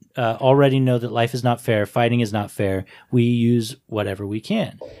should already know that life is not fair. Fighting is not fair. We use whatever we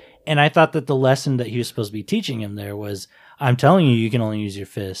can." And I thought that the lesson that he was supposed to be teaching him there was, I'm telling you, you can only use your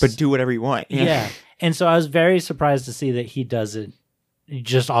fists. But do whatever you want. Yeah. And so I was very surprised to see that he doesn't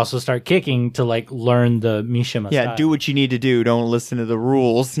just also start kicking to like learn the Mishima Yeah, style. do what you need to do. Don't listen to the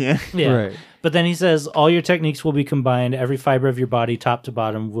rules. Yeah. Yeah. Right. But then he says all your techniques will be combined. Every fiber of your body, top to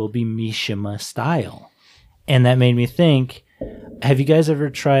bottom, will be Mishima style. And that made me think, have you guys ever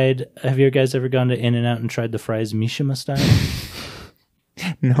gone to In-N-Out and tried the fries Mishima style?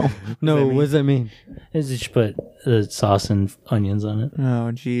 No. No, what does that mean? Is just put sauce and onions on it.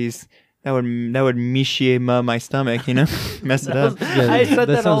 Oh, jeez. That would Mishima my stomach, you know? Mess it up. Yeah, I set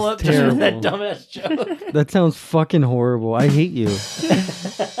that all sounds up just for that terrible. dumbass joke. That sounds fucking horrible. I hate you.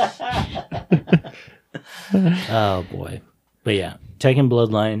 Oh boy. But yeah, Tekken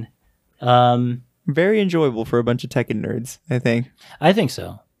Bloodline. Very enjoyable for a bunch of Tekken nerds, I think. I think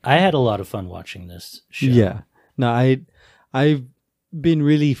so. I had a lot of fun watching this show. Yeah. No, I've been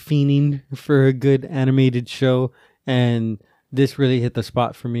really fiending for a good animated show, and this really hit the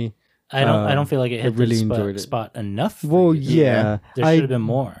spot for me. I don't feel like it hit really the enjoyed it. spot enough. for Well, you. yeah. There should have been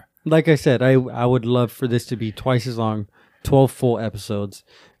more. Like I said, I would love for this to be twice as long, 12 full episodes.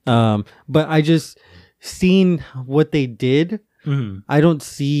 But I just seen what they did. Mhm. I don't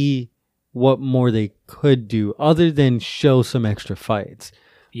see what more they could do other than show some extra fights.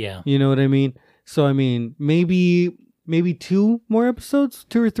 Yeah. You know what I mean? So I mean, maybe 2 more episodes,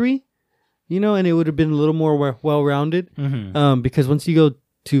 2 or 3, you know, and it would have been a little more well-rounded. Mhm. Because once you go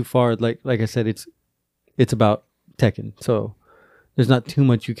too far, like I said, it's about Tekken. So there's not too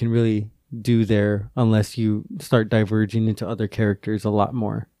much you can really do there unless you start diverging into other characters a lot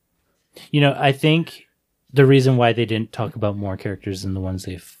more. You know, I think the reason why they didn't talk about more characters than the ones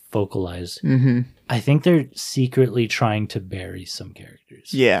they focalized, I think they're secretly trying to bury some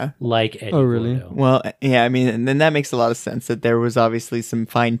characters. Yeah. Like Eddie Oh, really? Gordo. Well, yeah, I mean, and then that makes a lot of sense that there was obviously some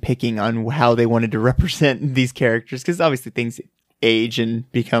fine picking on how they wanted to represent these characters, because obviously things age and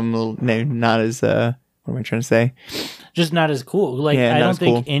become a little, not as, what am I trying to say? Just not as cool. Like, Yeah, I not don't as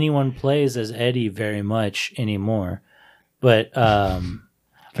think cool. anyone plays as Eddie very much anymore. But,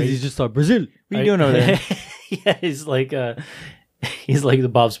 Because he's just like, Brazil, What are you doing over there? yeah, he's like the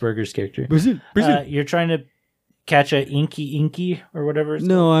Bob's Burgers character. Brazil, Brazil. You're trying to catch a Inky or whatever. It's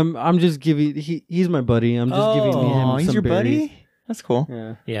No, I'm just giving. He's my buddy. I'm just giving him Oh, he's some your berries. buddy? That's cool.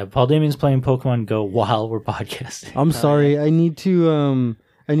 Yeah. Yeah, Paul Damien's playing Pokemon Go while we're podcasting. I'm sorry. I need to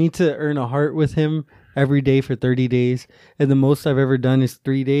earn a heart with him every day for 30 days, and the most I've ever done is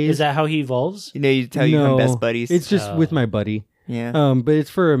 3 days. Is that how he evolves? You know, you tell you become best buddies. It's just with my buddy. yeah. But it's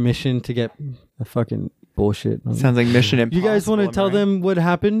for a mission to get a fucking bullshit. Sounds like Mission You Impossible. guys want to tell right? them what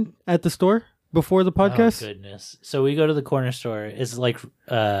happened at the store before the podcast? Oh goodness! So we go to the corner store. It's like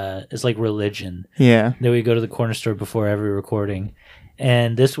religion. Yeah. Then we go to the corner store before every recording.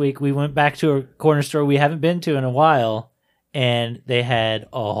 And this week we went back to a corner store we haven't been to in a while, and they had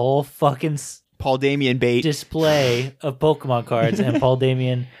a whole fucking Paul Damien bait. display of Pokemon cards, and Paul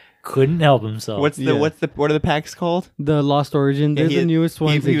Damien couldn't help himself. What are the packs called? The Lost Origin. They're Yeah, the newest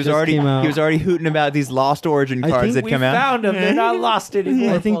ones. He They was just already came out. he was already hooting about these Lost Origin I cards think that we come out. found them? They're not lost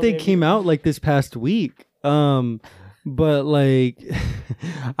anymore. I think Paul they Damien. came out like this past week. But like,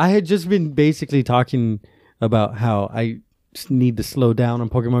 I had just been basically talking about how I just need to slow down on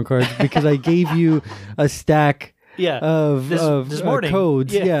Pokemon cards because I gave you a stack Yeah, of this morning.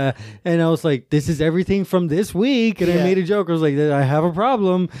 codes. Yeah. Yeah. And I was like, this is everything from this week. And I Yeah. made a joke. I was like, I have a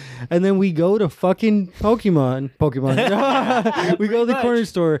problem. And then we go to fucking Pokemon. We go to the much. corner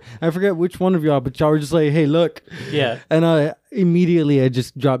store. I forget which one of y'all, but y'all were just like, hey, look. Yeah. And I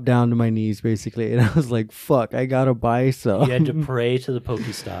just dropped down to my knees basically. And I was like, fuck, I gotta buy some. You had to pray to the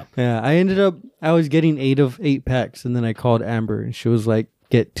Pokestop. Yeah, I was getting 8 of 8 packs, and then I called Amber, and she was like,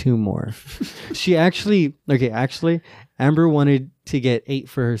 get 2 more. She actually, Amber wanted to get 8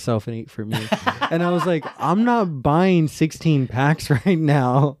 for herself and 8 for me. And I was like, I'm not buying 16 packs right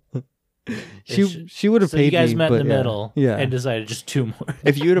now. She would have So paid me. you guys met in but the yeah. middle Yeah. and decided just 2 more.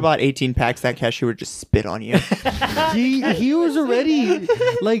 If you would have bought 18 packs, that cashier would just spit on you. He was already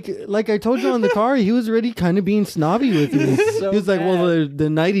like I told you on the car, he was already kind of being snobby with me. He was like, well, the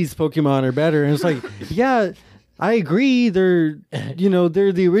 90s Pokemon are better. And it's like, yeah, I agree, they're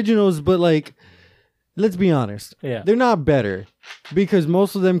they're the originals, but like, let's be honest, Yeah. they're not better, because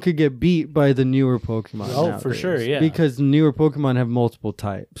most of them could get beat by the newer Pokemon. Oh, for nowadays. sure, yeah. Because newer Pokemon have multiple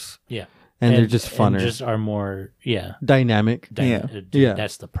types Yeah. and they're just funner, And just are more, dynamic. Yeah. Yeah.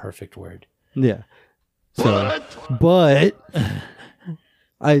 That's the perfect word. Yeah. So, but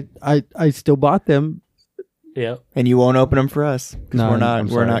I still bought them. Yeah. And you won't open them for us because No, we're I'm not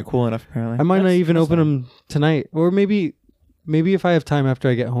sorry. cool enough apparently. I might not That's- even that's open them tonight, or maybe if I have time after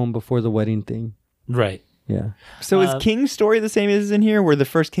I get home before the wedding thing. Right. Yeah. So is King's story the same as in here, where the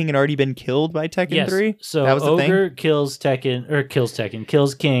first king had already been killed by Tekken Yes. 3? So that was the Ogre thing. kills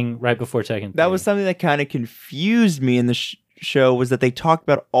King right before Tekken 3. That was something that kind of confused me in the show, was that they talked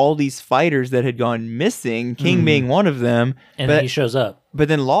about all these fighters that had gone missing, King being one of them, and but he shows up. but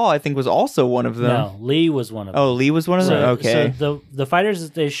then Law I think was also one of them. No, Lee was one of them. Oh, Lee was one of them. Okay. So the fighters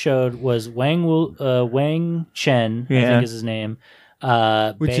that they showed was Wang Chen, I Yeah. think is his name.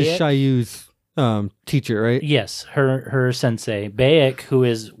 Which is Bayek- Shayu's teacher, right? Yes, her sensei. Bayek, who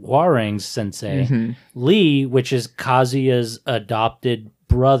is Warang's sensei. Mm-hmm. Lee, which is Kazuya's adopted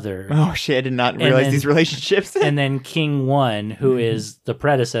brother. Oh shit! I did not realize then- these relationships. And then King 1, who is the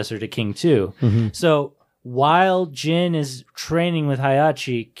predecessor to King 2. Mm-hmm. So while Jin is training with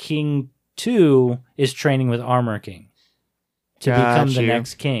Hayachi, King 2 is training with Armor King to become the Got you.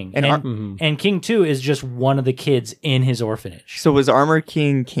 next king. And And King 2 is just one of the kids in his orphanage. So was Armor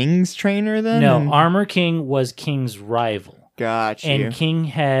King King's trainer then? No, And- Armor King was King's rival. Got you. And King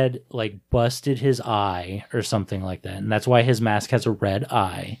had like busted his eye or something like that. And that's why his mask has a red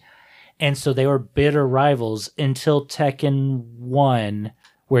eye. And so they were bitter rivals until Tekken 1,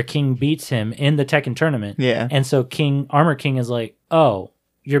 where King beats him in the Tekken tournament. Yeah. And so Armor King is like, oh,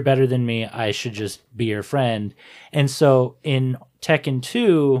 you're better than me. I should just be your friend. And so in Tekken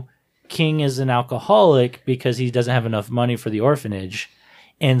 2, King is an alcoholic because he doesn't have enough money for the orphanage.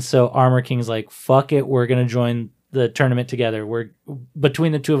 And so Armor King's like, fuck it, we're going to join the tournament together. We're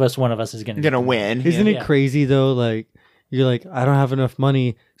between the two of us, one of us is going gonna win. Isn't it Yeah. crazy though? Like, you're like, I don't have enough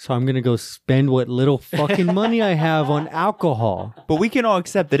money, so I'm gonna go spend what little fucking money I have on alcohol. But we can all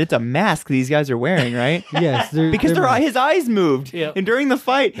accept that it's a mask these guys are wearing, right? Yes, Because his eyes moved. Yeah. And during the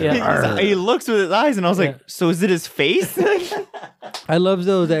fight, Yeah. he looks with his eyes, and I was like, Yeah. so is it his face? I love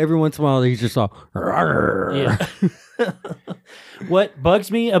though that every once in a while he's just all. Yeah. What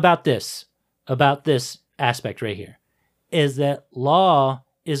bugs me about this aspect right here is that Law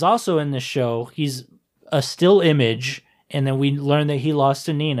is also in this show. He's a still image, and then we learn that he lost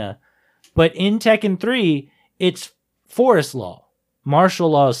to Nina. But in Tekken 3, it's Forest Law, Martial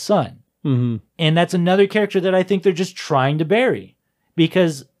Law's son. Mm-hmm. And that's another character that I think they're just trying to bury,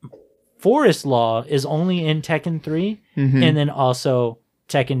 because Forest Law is only in Tekken 3 and then also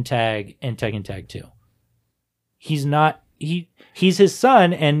Tekken Tag and Tekken Tag 2. He's not he's his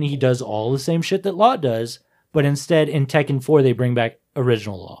son, and he does all the same shit that Law does, but instead in Tekken 4 they bring back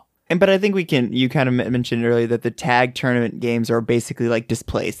original Law. But I think you kind of mentioned earlier that the tag tournament games are basically like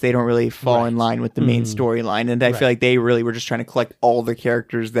displaced. They don't really fall in line with the main storyline. And I feel like they really were just trying to collect all the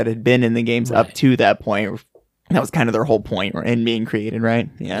characters that had been in the games up Right. to that point. That was kind of their whole point in being created, right?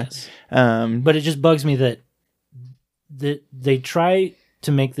 Yeah. Yes. But But it just bugs me that they try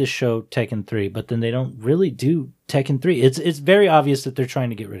to make this show Tekken 3, but then they don't really do Tekken 3. It's very obvious that they're trying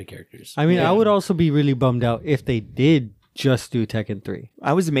to get rid of characters. I mean, I would also be really bummed out if they did just do Tekken 3.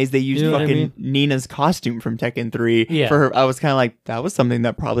 I was amazed they used You know what I fucking mean? Nina's costume from Tekken 3 Yeah. for her. I was kind of like, that was something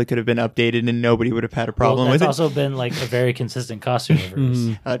that probably could have been updated and nobody would have had a problem Well, with that's it. also been like a very consistent costume of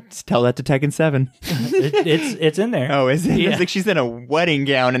hers. Just tell that to Tekken 7. It's in there. Oh, is it? Yeah. It's like she's in a wedding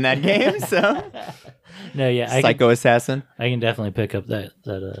gown in that game, so. No, yeah, Psycho Assassin. I can definitely pick up that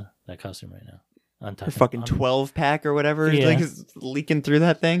costume right now. On top Her fucking 12-pack or whatever Yeah. like, is leaking through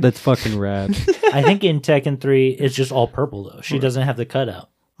that thing. That's fucking rad. I think in Tekken 3 it's just all purple though. She doesn't have the cutout.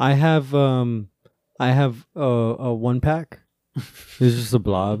 I have a 1-pack. It's just a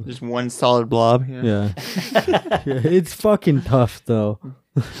blob. Just one solid blob. Yeah. Yeah, it's fucking tough though.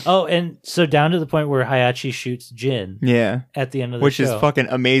 Oh, and so down to the point where Hayachi shoots Jin Yeah. at the end of the Which show. is fucking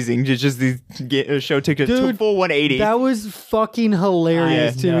amazing. Just the show took a Dude, full 180. That was fucking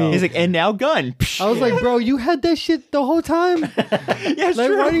hilarious I to know. me. He's like, and now gun. I was like, bro, you had that shit the whole time? yeah, it's Like,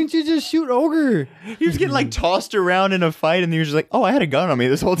 true. why didn't you just shoot Ogre? He was getting like tossed around in a fight, and he was just like, "Oh, I had a gun on me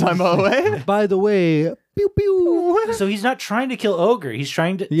this whole time, by the way." By the way, pew pew. So he's not trying to kill Ogre. He's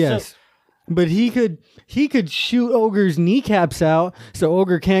trying to. Yes. So, But he could shoot Ogre's kneecaps out so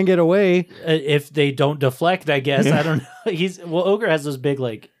Ogre can't get away. if they don't deflect, I guess. I don't know. Ogre has those big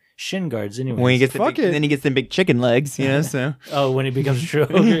like shin guards anyway. When he gets Fuck it. then he gets them big chicken legs, you know. So Oh, when he becomes true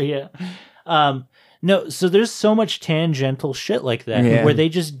Ogre, yeah. No, so there's so much tangential shit like that Yeah. where they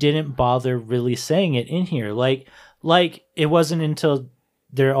just didn't bother really saying it in here. Like it wasn't until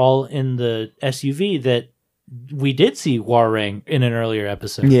they're all in the SUV that we did see Warang in an earlier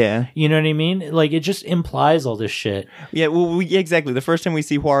episode. yeah, You know what I mean? Like it just implies all this shit. yeah. Well, yeah, exactly. The first time we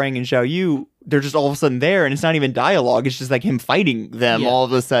see Huarang and Xiao Yu, they're just all of a sudden there, and it's not even dialogue. It's just like him fighting them Yeah. all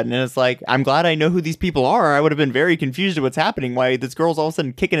of a sudden, and it's like, I'm glad I know who these people are. I would have been very confused at what's happening. Why this girl's all of a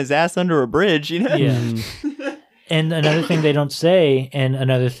sudden kicking his ass under a bridge? You know? Yeah. And another thing they don't say, and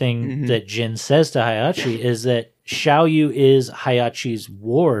another thing that Jin says to Hayachi is that Xiaoyu is Hayachi's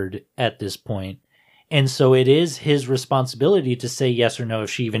ward at this point. And so it is his responsibility to say yes or no if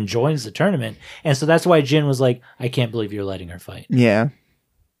she even joins the tournament. And so that's why Jin was like, I can't believe you're letting her fight. Yeah,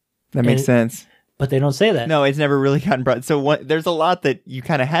 that makes it- sense. But they don't say that. No, it's never really gotten brought. So there's a lot that you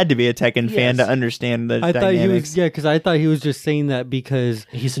kind of had to be a Tekken fan Yes. to understand the I thought dynamics. he was because I thought he was just saying that because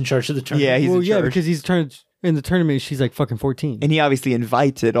He's in charge of the tournament. Yeah, he's in charge. because he's turned in the tournament. She's like fucking 14. And he obviously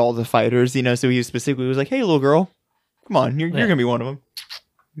invited all the fighters, you know, so he specifically was like, hey, little girl, come on, you're Yeah. going to be one of them.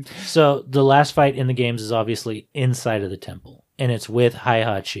 So the last fight in the games is obviously inside of the temple, and it's with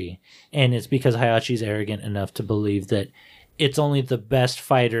Heihachi, and it's because Heihachi's arrogant enough to believe that it's only the best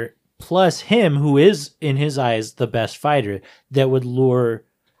fighter plus him, who is in his eyes the best fighter, that would lure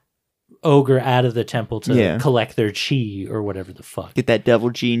Ogre out of the temple to Yeah. collect their chi or whatever the fuck. Get that devil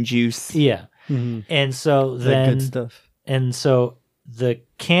gene juice. Yeah, Mhm. and so That then good stuff. and so the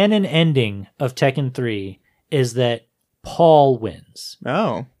canon ending of Tekken 3 is that Paul wins.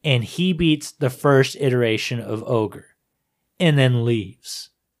 Oh. And he beats the first iteration of Ogre and then leaves.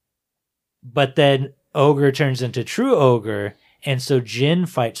 But then Ogre turns into True Ogre, and so Jin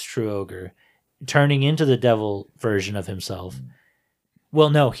fights True Ogre, turning into the devil version of himself. Well,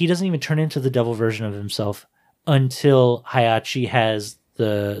 no, he doesn't even turn into the devil version of himself until Hayachi has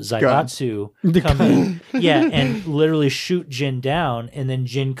the Zaibatsu The come gun. in. Yeah, and literally shoot Jin down, and then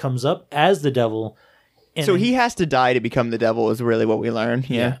Jin comes up as the devil. And So then- he has to die to become the devil is really what we learn.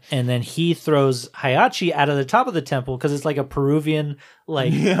 Yeah. and then he throws Hayachi out of the top of the temple because it's like a Peruvian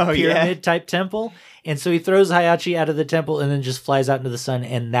like Oh, yeah. pyramid type temple. And so he throws Hayachi out of the temple and then just flies out into the sun,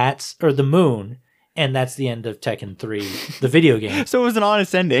 and or the moon, and that's the end of Tekken 3, the video game. So it was an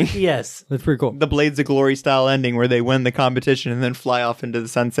honest ending. Yes. That's pretty cool. The Blades of Glory style ending where they win the competition and then fly off into the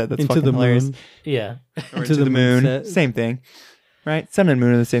sunset. That's Into fucking the hilarious. moon. Yeah. Or into the moon. set. Same thing. Right? Sun and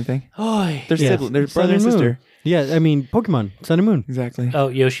moon are the same thing. Oy. They're Yeah. siblings. They're Sun brother and moon. sister. Yeah, I mean Pokemon, Sun and Moon. Exactly. Oh,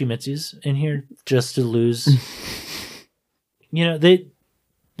 Yoshimitsu's in here just to lose. You know,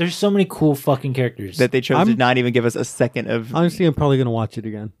 there's so many cool fucking characters. That they chose to I'm- not even give us a second of. Honestly, I'm probably gonna watch it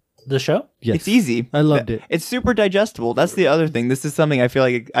again. the show? Yes, It's easy. I loved it. It's super digestible. That's the other thing. This is something I feel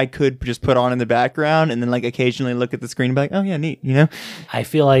like I could just put on in the background and then like occasionally look at the screen and be like, oh yeah, neat, you know? I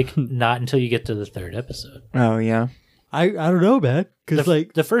feel like not until you get to the third episode. Oh yeah. I don't know, man, because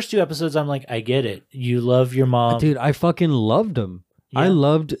like, The first two episodes, I'm like, I get it. You love your mom. dude, I fucking loved them. I Yeah.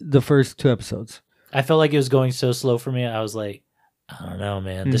 loved the first 2 episodes. I felt like it was going so slow for me. I was like, I don't know,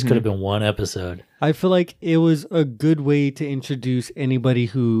 man. This could have been one episode. I feel like it was a good way to introduce anybody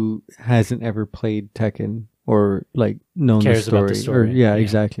who hasn't ever played Tekken or like known Cares the story. about the story, Or, yeah, yeah.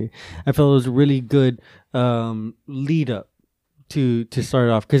 exactly. I felt it was a really good lead up to start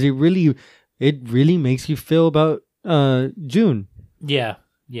off because it really makes you feel about June. Yeah,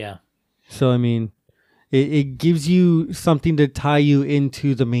 yeah. So I mean, it gives you something to tie you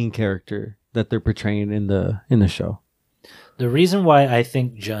into the main character that they're portraying in the show. The reason why I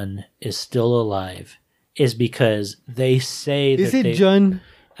think Jun is still alive is because they say Is that it Jun?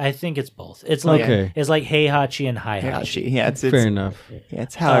 I think it's both. It's like Okay. it's like Heihachi and Heihachi. Hachi. Yeah, it's Fair enough. Yeah,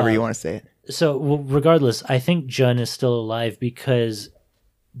 it's however you want to say it. So regardless, I think Jun is still alive because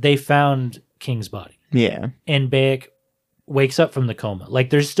they found King's body. Yeah. And Baek wakes up from the coma.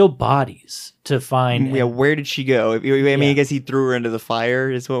 Like there's still bodies to find. Yeah, where did she go? I mean, Yeah. I guess he threw her into the fire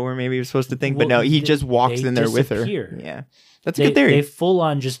is what we're maybe supposed to think, but Well, no, he they- just walks they in there with her. disappear. Yeah. That's a They, good theory. they full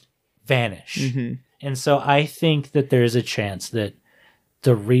on just vanish. Mhm. And so I think that there's a chance that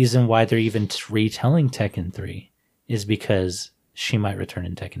the reason why they're even retelling Tekken 3 is because she might return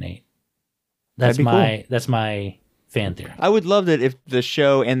in Tekken 8. That's my fan theory. I would love that if the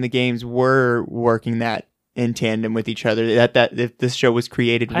show and the games were working that in tandem with each other. That if this show was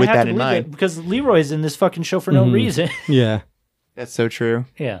created with that in mind, because Leroy's in this fucking show for no reason. Yeah. that's so true.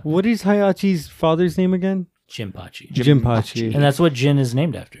 Yeah, What is Hayachi's father's name again? Jinpachi. Jinpachi. And that's what Jin is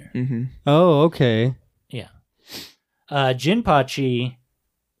named after. Oh, okay. Yeah. Jinpachi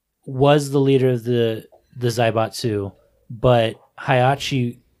was the leader of the Zaibatsu, but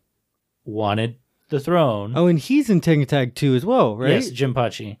Hayachi wanted the throne. Oh, and he's in Tekken Tag 2 as well, right? Yes,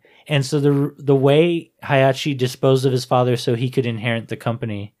 Jinpachi. And so the way Hayachi disposed of his father so he could inherit the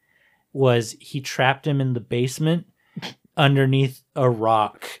company was he trapped him in the basement underneath a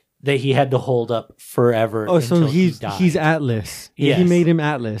rock that he had to hold up forever. Oh, so until he he's died. Atlas. Yes. He made him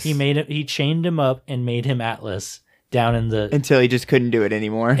Atlas. He chained him up and made him Atlas down in the Until he just couldn't do it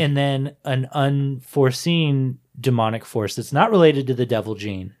anymore. and then an unforeseen demonic force that's not related to the devil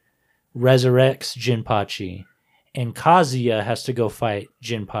gene resurrects Jinpachi, and Kazuya has to go fight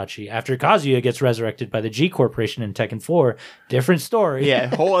Jinpachi after Kazuya gets resurrected by the G Corporation in Tekken 4. Different story.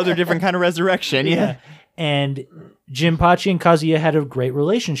 Yeah, whole other different kind of resurrection. Yeah. And Jinpachi and Kazuya had a great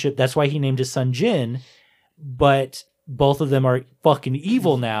relationship. That's why he named his son Jin. But both of them are fucking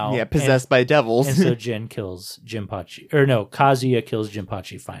evil now. Yeah, possessed by devils. And so Jin kills Jinpachi. Or no, Kazuya kills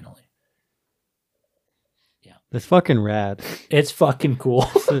Jinpachi finally. That's fucking rad. It's fucking cool.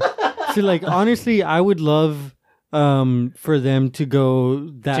 So, like, honestly, I would love for them to go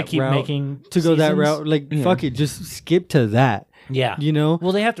that to keep route. making To go that seasons. route. Like, fuck it. Just skip to that. Yeah. You know?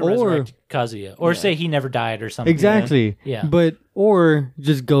 Well, they have to Or- resurrect Kazuya. Or say he never died or something. Exactly. Yeah. But, or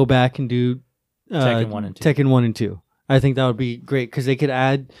just go back and do Tekken 1 and 2. Tekken 1 and 2. I think that would be great because they could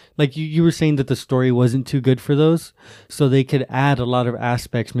add, like you were saying that the story wasn't too good for those, so they could add a lot of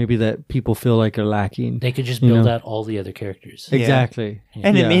aspects maybe that people feel like are lacking. They could just You build know? out all the other characters. Exactly.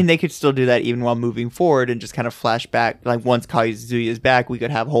 And Yeah. I mean, they could still do that even while moving forward and just kind of flash back. Like once Kazuya is back, we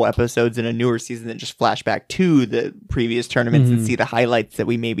could have whole episodes in a newer season that just flash back to the previous tournaments and see the highlights that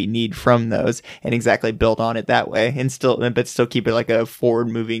we maybe need from those, and exactly build on it that way, and still keep it like a forward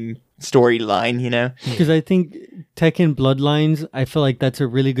moving storyline. You know? Because I think Tekken Bloodlines, I feel like that's a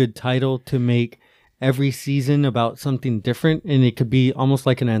really good title to make every season about something different, and it could be almost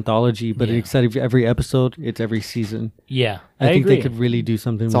like an anthology, but instead of every episode, it's every season. Yeah. I think agree. they could really do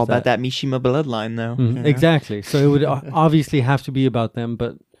something It's with all about that Mishima bloodline, though. Mhm. you know? Exactly. So it would obviously have to be about them,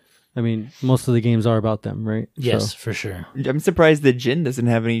 but I mean, most of the games are about them, right? Yes, So, for sure. I'm surprised that Jin doesn't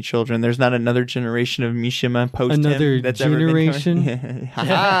have any children. There's not another generation of Mishima post Another him that's ever been coming. generation?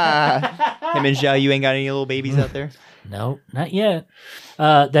 Ha-ha. Him and Zhao, you ain't got any little babies out there? No, not yet.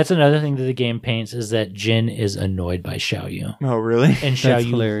 That's another thing that the game paints is that Jin is annoyed by Xiaoyu. Oh, really? And That's Xiaoyu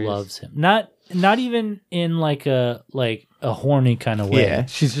hilarious. loves him. Not even in like a horny kind of way. Yeah.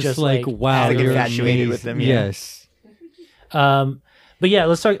 she's just, Just like, like- wow, Like you're infatuated with amazing. them, yeah. Yes. But yeah,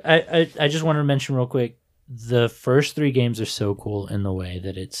 let's talk. I just wanted to mention real quick. The first 3 games are so cool in the way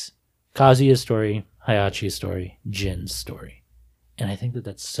that it's Kazuya's story, Hayachi's story, Jin's story, and I think that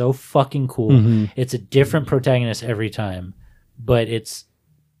that's so fucking cool. Mm-hmm. It's a different protagonist every time, but it's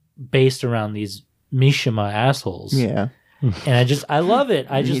based around these Mishima assholes. Yeah. And I love it.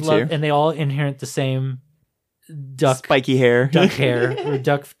 I just Me love, too. and they all inherit the same duck Spiky hair. hair or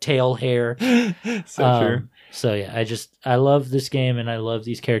duck tail hair. So true. So yeah, I love this game and I love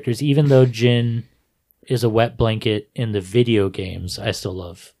these characters. Even though Jin is a wet blanket in the video games, I still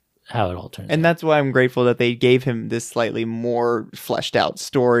love how it all turns out. And that's why I'm grateful that they gave him this slightly more fleshed out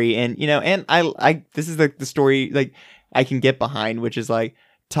story. And, you know, and I this is like the story like I can get behind, which is like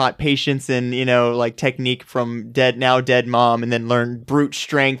taught patience and, you know, like technique from dead mom, and then learned brute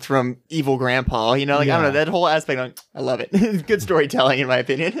strength from evil grandpa. You know, like I don't know, that whole aspect, like, I love it. Good storytelling in my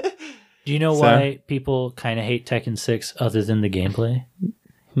opinion. Do you know So- why people kind of hate Tekken 6 other than the gameplay?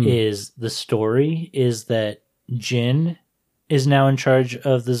 Is the story is that Jin is now in charge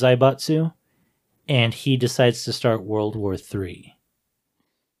of the Zaibatsu, and he decides to start World War III.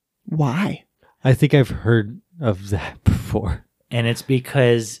 Why? I think I've heard of that before. And it's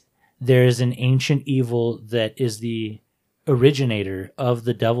because there is an ancient evil that is the originator of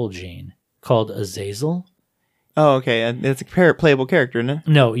the devil gene called Azazel. Oh, okay. And it's a playable character, isn't it?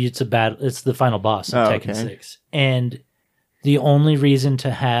 No, it's the final boss of Oh, Tekken okay. 6. And the only reason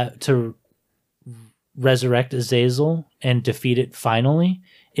to resurrect Azazel and defeat it finally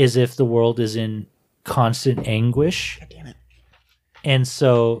is if the world is in constant anguish. God damn it. And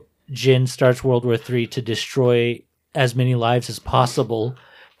so Jin starts World War III to destroy as many lives as possible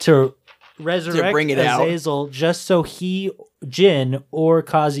to resurrect bring it out. Azazel just so he Jin or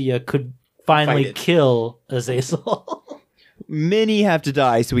Kazuya could finally Fight it. kill Azazel. Many have to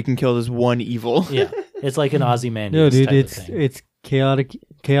die so we can kill this one evil. Yeah, it's like an Ozymandias No, dude, type of thing. it's chaotic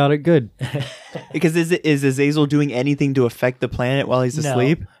good. Because is Azazel doing anything to affect the planet while he's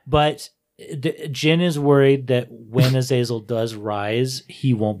asleep? No, but Jin is worried that when Azazel does rise,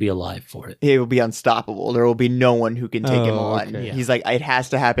 he won't be alive for it. He will be unstoppable. There will be no one who can take him Oh, on. okay. Yeah. He's like, it has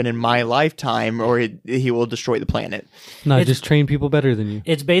to happen in my lifetime or he will destroy the planet. No, It's- just train people better than you.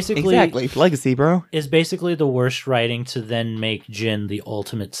 It's basically Exactly. Legacy, bro. It's basically the worst writing to then make Jin the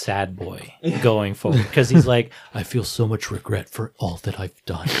ultimate sad boy going forward because he's like, I feel so much regret for all that I've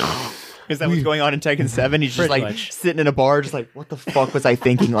done. Is that what's going on in Tekken 7? He's just Pretty like much. sitting in a bar, just like, what the fuck was I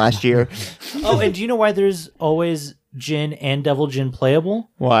thinking last year? Oh, and do you know why there's always Jin and Devil Jin playable?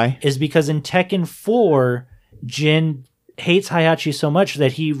 Why? Is because in Tekken 4, Jin hates Hayachi so much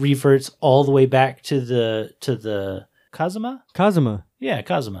that he reverts all the way back to the Kazuma? Kazuma, Yeah,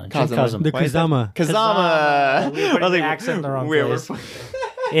 Kazuma. Jin Kazuma. Kazuma. the Why is that- Kazama. Kazama. We put I was the accent in the wrong we're place.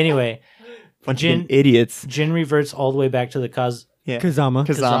 Anyway, bunch Jin- of idiots. Jin reverts all the way back to the Yeah. Kazama.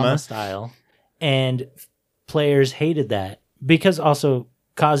 Kazama style, and players hated that because also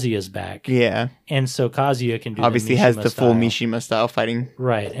Kazuya's back, Yeah. and so Kazuya can do Obviously the has Mishima the full style. Mishima style fighting.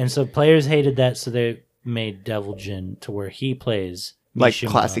 Right, and so players hated that, so they made Devil Jin to where he plays Like Mishima.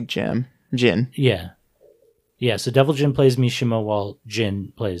 classic Jin. Yeah. So Devil Jin plays Mishima while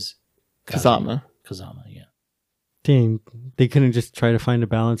Jin plays Kazama. Kazama, yeah. Dang, they couldn't just try to find a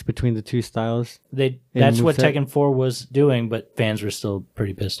balance between the two styles. That's what moveset? Tekken 4 was doing, but fans were still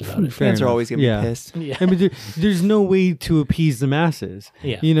pretty pissed about it. Fair Fans are enough. always going to Yeah. be pissed. Yeah. I mean, there's no way to appease the masses.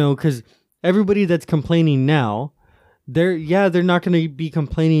 Yeah. You know, because everybody that's complaining now, they're not going to be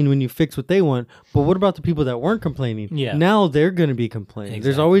complaining when you fix what they want. But what about the people that weren't complaining? Yeah. Now they're going to be complaining.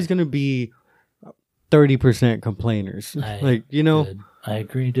 There's Exactly. always going to be 30% complainers. Like, you know, Good. I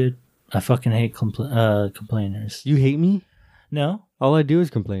agree, dude. I fucking hate complainers. you hate me? No? All I do is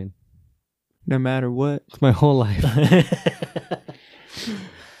complain. No matter what. It's my whole life.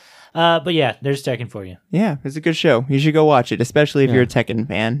 But yeah, there's Tekken for you. Yeah, it's a good show. You should go watch it, especially if Yeah. you're a Tekken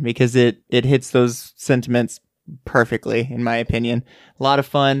fan, because it hits those sentiments perfectly, in my opinion. A lot of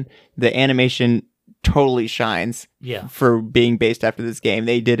fun. The animation totally shines Yeah. for being based after this game.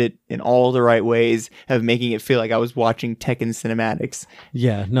 They did it in all the right ways of making it feel like I was watching Tekken cinematics.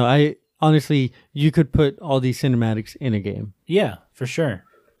 Yeah. No, honestly, you could put all these cinematics in a game. Yeah, for sure.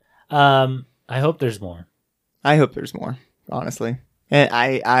 I hope there's more. I hope there's more, honestly. And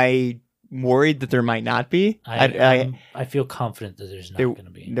I worried that there might not be. I feel confident that there's not there, going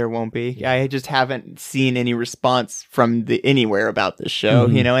to be. there won't be. I just haven't seen any response from anywhere about this show,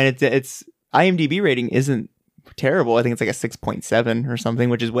 you know, and it's IMDb rating isn't terrible. I think it's like a 6.7 or something,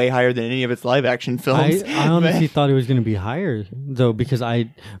 which is way higher than any of its live action films. I honestly thought it was going to be higher though, because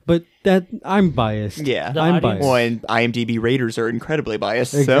I'm biased. Yeah. The I'm audience- biased. Well, and IMDb raters are incredibly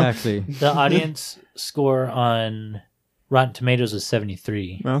biased. Exactly. The audience score on Rotten Tomatoes is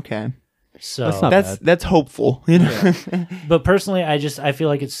 73. So okay. So That's not That's hopeful, you know. But personally, I feel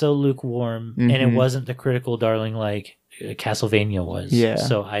like it's so lukewarm, and it wasn't the critical darling like Castlevania was. Yeah.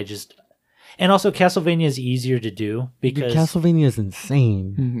 So and also Castlevania is easier to do Dude, because, Castlevania is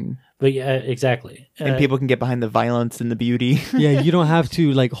insane. but yeah, exactly. And people can get behind the violence and the beauty. Yeah, you don't have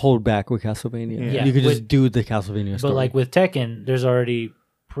to like hold back with Castlevania. Yeah. You could just With- do the Castlevania story. But like with Tekken, there's already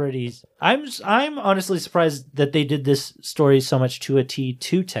pretty. I'm honestly surprised that they did this story so much to a T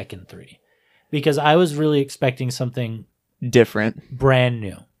to Tekken 3, because I was really expecting something Different. brand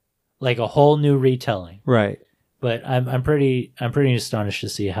new, like a whole new retelling. right. But I'm pretty astonished to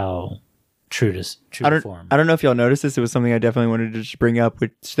see how true to form. I don't know if y'all noticed this. It was something I definitely wanted to just bring up.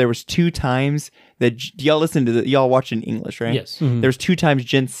 Which there was 2 times that y'all listened to y'all watched in English, right? Yes. There was 2 times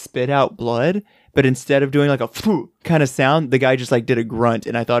Jin spit out blood, but instead of doing like a phew kind of sound, the guy just like did a grunt,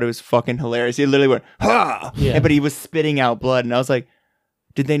 and I thought it was fucking hilarious. He literally went ha, Yeah. but he was spitting out blood, and I was like,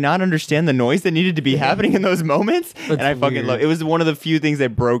 did they not understand the noise that needed to be happening in those moments? And I fucking weird. love it. Was one of the few things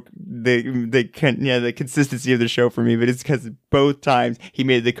that broke the consistency of the show for me, but it's because both times he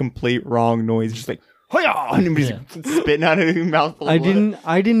made the complete wrong noise, just like "Hi-ya!" and he was spitting out of his mouth. Full of blood.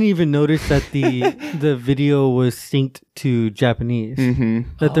 I didn't even notice that the video was synced to Japanese.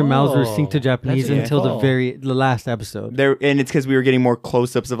 That their mouths were synced to Japanese that's until cool. the last episode. There, and it's because we were getting more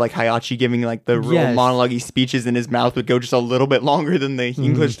close-ups of like Hayachi giving like the real Yes. monologue-y speeches, and his mouth would go just a little bit longer than the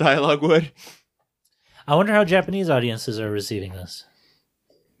English dialogue would. I wonder how Japanese audiences are receiving this.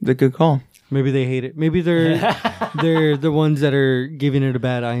 The good call. Maybe they hate it. Maybe they're the ones that are giving it a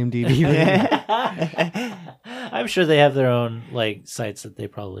bad IMDb rating. I'm sure they have their own like sites that they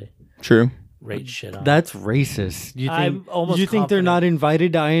probably. True. rate shit on. That's racist. You I'm think? almost You think they're confident. not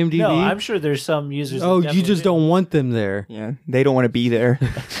invited to IMDb? No, I'm sure there's some users. Oh, that you just definitely don't want them there. Yeah, they don't want to be there.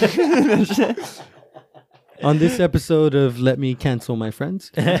 On this episode of Let Me Cancel My Friends.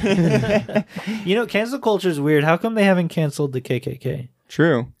 do. You know, cancel culture is weird. How come they haven't canceled the KKK?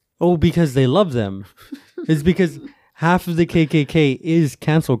 True. Oh, because they love them. It's because half of the KKK is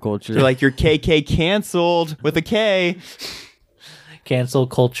cancel culture. They're like, your KK canceled with a K. Cancel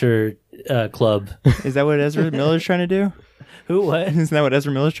culture club. Is that what Ezra Miller's trying to do? Who? What? Isn't that what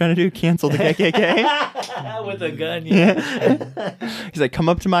Ezra Miller's trying to do? Cancel the KKK? With a gun. Yeah. He's like, come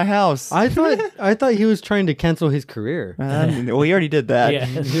up to my house. I thought he was trying to cancel his career. Well, he already did that. Yeah.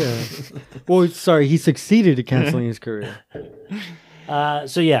 Yeah. Well, sorry, he succeeded at canceling his career.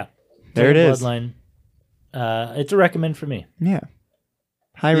 So yeah, There it Dragon is. Bloodline. It's a recommend for me. Yeah.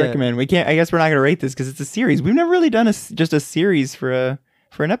 High Yeah. recommend. We can't. I guess we're not going to rate this because it's a series. We've never really done just a series for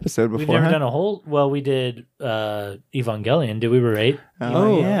an episode before. We've never huh? done a whole. Well, we did Evangelion. Did we rate?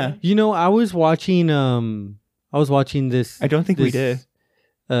 Oh, yeah. You know, I was watching this. I don't think we this,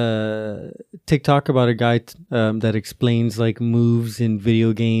 did. TikTok about a guy that explains like moves in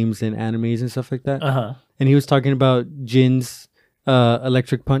video games and animes and stuff like that. Uh huh. And he was talking about Jin's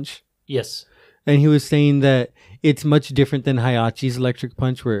electric punch. Yes. And he was saying that it's much different than Hayachi's electric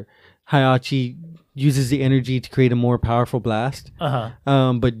punch, where Hayachi uses the energy to create a more powerful blast. Uh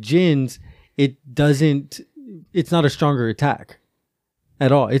huh. But Jin's, it's not a stronger attack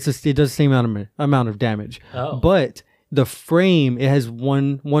at all. It does the same amount of damage. Oh. But the frame, it has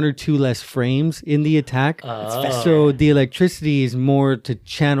one or two less frames in the attack. Oh. So the electricity is more to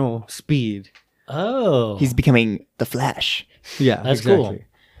channel speed. Oh. He's becoming the Flash. Yeah, That's exactly. cool.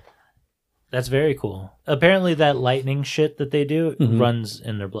 That's very cool. Apparently, that lightning shit that they do runs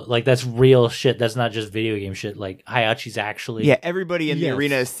in their blood. Like, that's real shit. That's not just video game shit. Like, Hayachi's actually. Yeah, everybody in the Yes.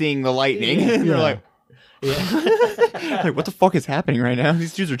 arena is seeing the lightning. They're Yeah. like, like, what the fuck is happening right now?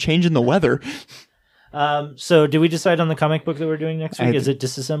 These dudes are changing the weather. So, did we decide on the comic book that we're doing next week? Is it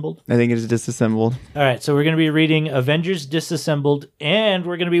Disassembled? I think it is disassembled. All right. So, we're going to be reading Avengers Disassembled, and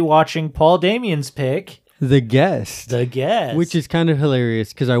we're going to be watching Paul Damian's pick, The Guest. The Guest. Which is kind of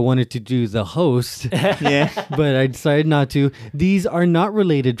hilarious because I wanted to do The Host, Yeah. but I decided not to. These are not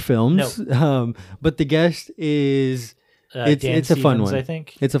related films, but The Guest is it's Dan a fun Stevens, one. I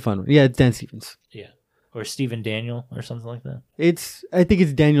think. It's a fun one. Yeah, it's Dan Stevens. Yeah. Or Stephen Daniel or something like that. I think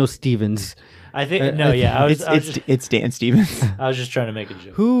it's Daniel Stevens. I think, I no, think yeah. It's Dan Stevens. I was just trying to make a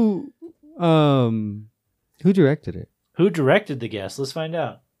joke. Who directed it? Who directed The Guest? Let's find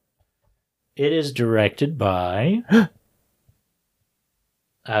out. It is directed by.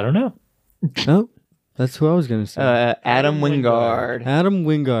 I don't know. Oh, that's who I was going to say. Adam Wingard. Adam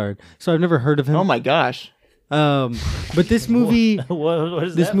Wingard. So I've never heard of him. Oh my gosh. But this movie, What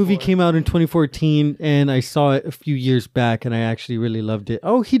is this that movie for? came out in 2014, and I saw it a few years back, and I actually really loved it.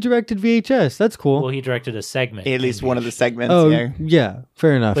 Oh, he directed VHS. That's cool. Well, he directed a segment. At least in one of the VHS. segments. Oh, Yeah. yeah,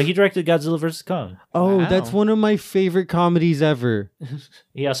 fair enough. But he directed Godzilla vs. Kong. Oh, Wow. that's one of my favorite comedies ever.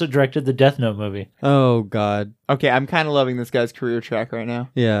 He also directed the Death Note movie. Oh God, Okay, I'm kind of loving this guy's career track right now.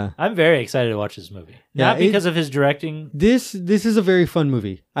 yeah. I'm very excited to watch this movie. Yeah, Not because of his directing. This is a very fun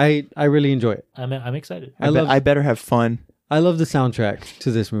movie. I really enjoy it. I'm excited. I better have fun. I love the soundtrack to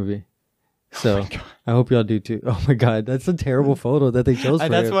this movie. So I hope y'all do too. Oh my God, that's a terrible photo that they chose for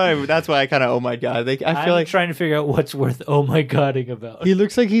That's him. why I kind of, oh my god. I I'm feel like trying to figure out what's worth oh my godding about. He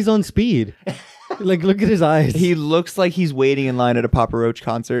looks like he's on speed. Like, look at his eyes. he looks like he's waiting in line at a Papa Roach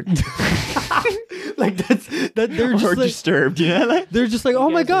concert. like they're or just like, disturbed, you know? Like, they're just like, oh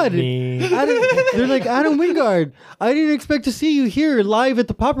my God. Me. They're like, Adam Wingard, I didn't expect to see you here live at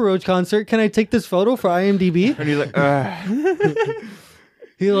the Papa Roach concert. Can I take this photo for IMDb? and he's like, ugh.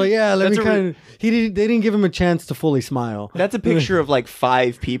 He's like, yeah, let That's me a kind of. They didn't give him a chance to fully smile. That's a picture of like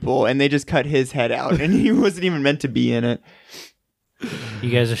 5 people, and they just cut his head out, and he wasn't even meant to be in it. You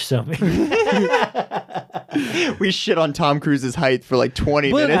guys are so mean. We shit on Tom Cruise's height for like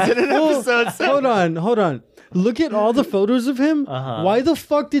 20 But- minutes in an well, episode. So. Hold on. Look at all the photos of him. Uh-huh. Why the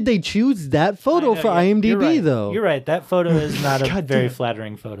fuck did they choose that photo for IMDb You're right. though? You're right. That photo is not a God very damn.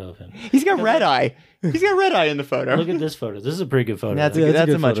 flattering photo of him. He's got red eye. He's got red eye in the photo. Look at this photo. This is a pretty good photo. That's Yeah, a, that's a that's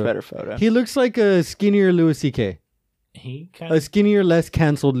a good much photo. better photo. He looks like a skinnier Louis C.K. He kind A of. skinnier, less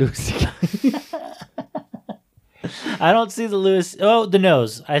canceled Louis C.K. I don't see the Louis. Oh, the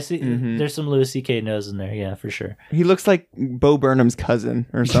nose. I see. Mm-hmm. There's some Louis C.K. nose in there. Yeah, for sure. He looks like Bo Burnham's cousin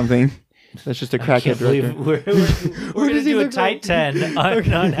or something. That's just a I crackhead can't believe director. we're going to does he do a look tight like? 10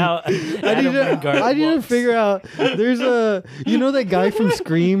 on how Adam Wingard I need to looks. figure out. There's that guy from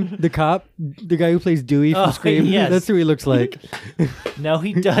Scream, the cop, the guy who plays Dewey from Oh, Scream. yes. That's who he looks like. No,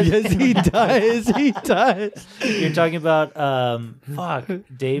 he doesn't. Yes, he does. He does. You're talking about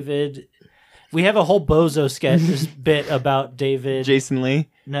David. We have a whole Bozo sketch bit about David. Jason Lee.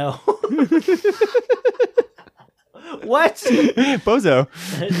 No. What? Bozo.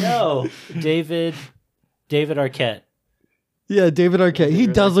 No. David Arquette. Yeah, David Arquette. He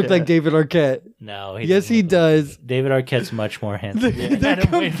does look like David Arquette. No. Yes, he does. David Arquette's much more handsome. than They're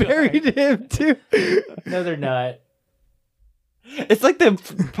Adam comparing Wingard. him to. No, they're not. It's like the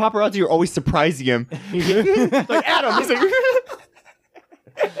paparazzi are always surprising him. Like Adam. He's like,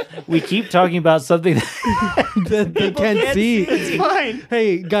 We keep talking about something that they can't see. it's fine.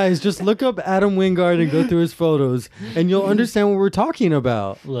 Hey guys, just look up Adam Wingard and go through his photos, and you'll understand what we're talking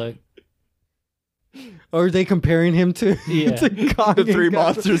about. Look. Or are they comparing him to, Yeah. to Kong The three and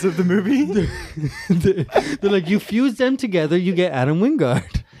God? monsters of the movie. They're like, you fuse them together, you get Adam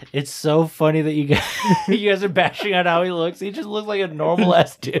Wingard. It's so funny that you guys are bashing on how he looks. He just looks like a normal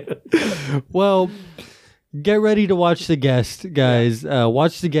ass dude. Well, get ready to watch The Guest, guys.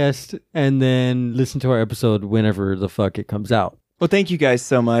 Watch The Guest and then listen to our episode whenever the fuck it comes out. Well, thank you guys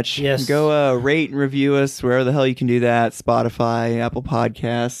so much. Yes. Go rate and review us wherever the hell you can do that. Spotify, Apple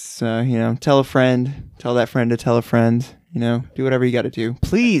Podcasts. Tell a friend. Tell that friend to tell a friend. Do whatever you got to do.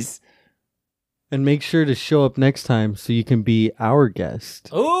 Please. And make sure to show up next time so you can be our guest.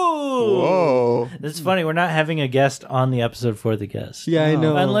 Ooh. Whoa. That's funny. We're not having a guest on the episode for the guest. Yeah, I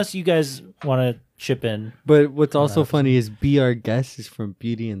know. Unless you guys want to chip in. But what's also funny is Be Our Guest is from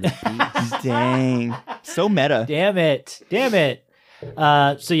Beauty and the Beast. Dang. So meta. Damn it.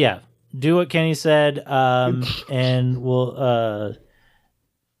 So yeah, do what Kenny said. And we'll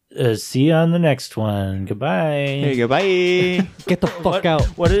see you on the next one. Goodbye. There you go. Bye. Get the fuck out.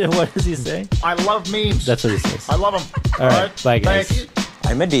 What does he say? I love memes. That's what he says. I love them. All right. Bye, guys. Thank you.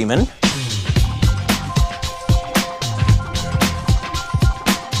 I'm a demon.